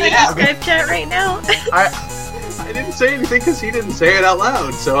read the Skype chat right now? I didn't say anything because he didn't say it out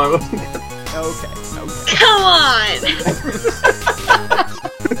loud, so I wasn't gonna... Okay. Come on!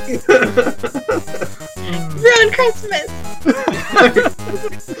 Ruin Christmas!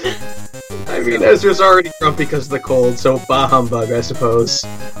 I mean, Ezra's already grumpy because of the cold, so bah humbug, I suppose.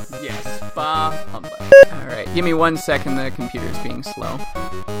 Yes, bah humbug. Alright. Give me 1 second, the computer's being slow.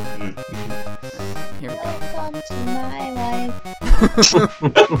 Here we go. Welcome to my life.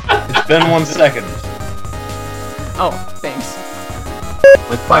 It's been 1 second. Oh, thanks.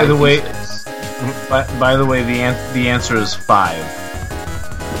 With By the way- 5d6. By the way, the answer is 5.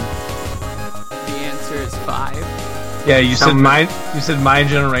 The answer is 5. Yeah, you said Sound- my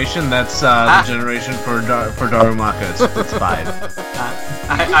generation. That's the generation for Darumaka. It's 5.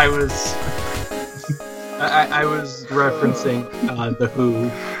 I was referencing the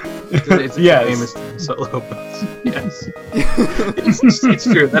Who. It's a Yes. famous solo, but yes, it's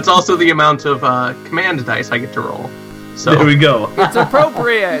true. That's also the amount of command dice I get to roll. So There we go. It's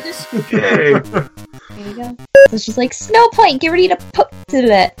appropriate! yay. There you go. So she's like, Snow Point, get ready to poke to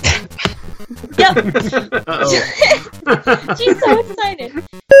that. Yep. Uh-oh. She's so excited.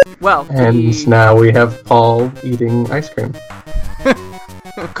 Well, And now we have Paul eating ice cream.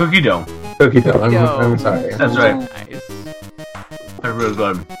 Cookie dough. Cookie dough. Dough. I'm sorry. That's right. nice. They're real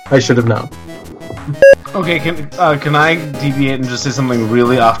good. I should have known. Okay, can I deviate and just say something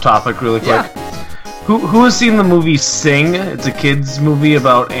really off topic, really quick? Yeah. Who has seen the movie Sing? It's a kids movie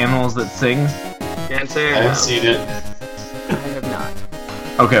about animals that sing. Can't say I I haven't seen it. I have not.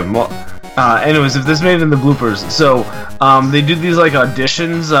 Okay, well, anyways, if this made it in the bloopers, so they do these like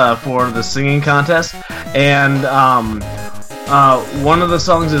auditions for the singing contest, and one of the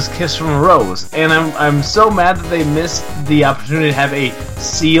songs is "Kiss from a Rose," and I'm so mad that they missed the opportunity to have a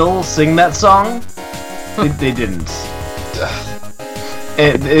seal sing that song. They didn't.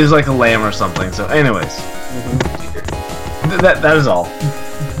 It was like a lamb or something. So, anyways, that is all.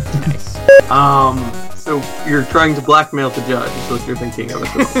 Nice. So you're trying to blackmail the judge, is what you're thinking of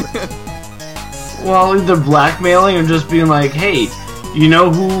at the moment. Well, either blackmailing or just being like, "Hey, you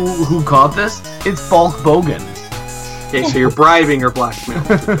know who caught this? It's Bulk Bogan." Okay, so you're bribing or blackmailing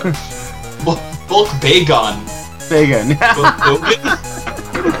the judge. Bulk Bagon. Bogan. Bulk Bogan?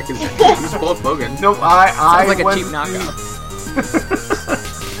 Who's Bulk Bogan? Nope, I Sounds like a went cheap knockoff.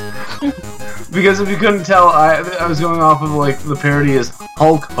 because if you couldn't tell, I was going off of like the parody is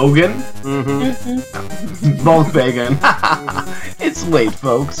Hulk Hogan, Mm-hmm. Bulk Bagan. It's late,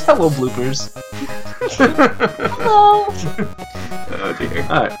 folks. Hello, bloopers. Hello. Oh dear.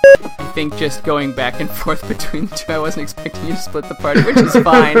 All right. I think just going back and forth between the two, I wasn't expecting you to split the party, which is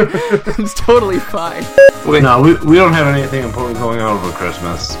fine. It's totally fine. No, we don't have anything important going on over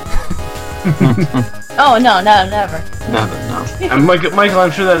Christmas. Oh, no, never. No. And Michael,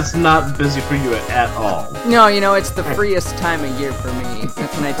 I'm sure that it's not busy for you at all. No, it's the freest time of year for me.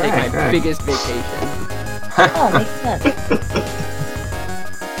 That's when I take my Right. biggest vacation. Oh, makes sense.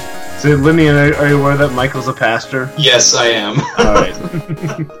 So, Lindy, are you aware that Michael's a pastor? Yes, I am. All right.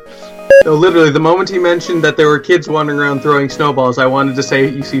 No, literally, the moment he mentioned that there were kids wandering around throwing snowballs, I wanted to say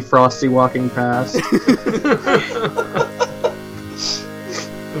you see Frosty walking past.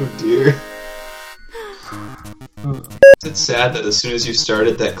 Oh dear. It's sad that as soon as you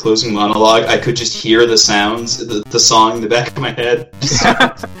started that closing monologue, I could just hear the sounds, the song in the back of my head.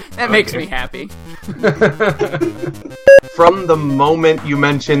 That makes me happy. From the moment you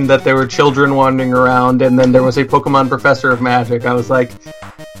mentioned that there were children wandering around and then there was a Pokemon Professor of Magic, I was like,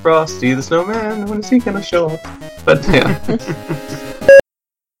 Frosty the Snowman, when is he gonna show up? But yeah.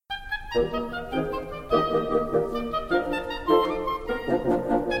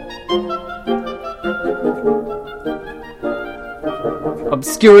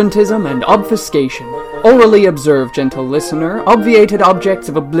 Obscurantism and obfuscation. Orally observe, gentle listener, obviated objects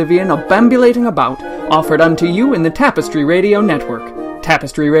of oblivion obambulating about, offered unto you in the Tapestry Radio Network.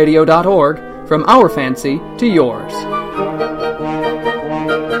 TapestryRadio.org, from our fancy to yours.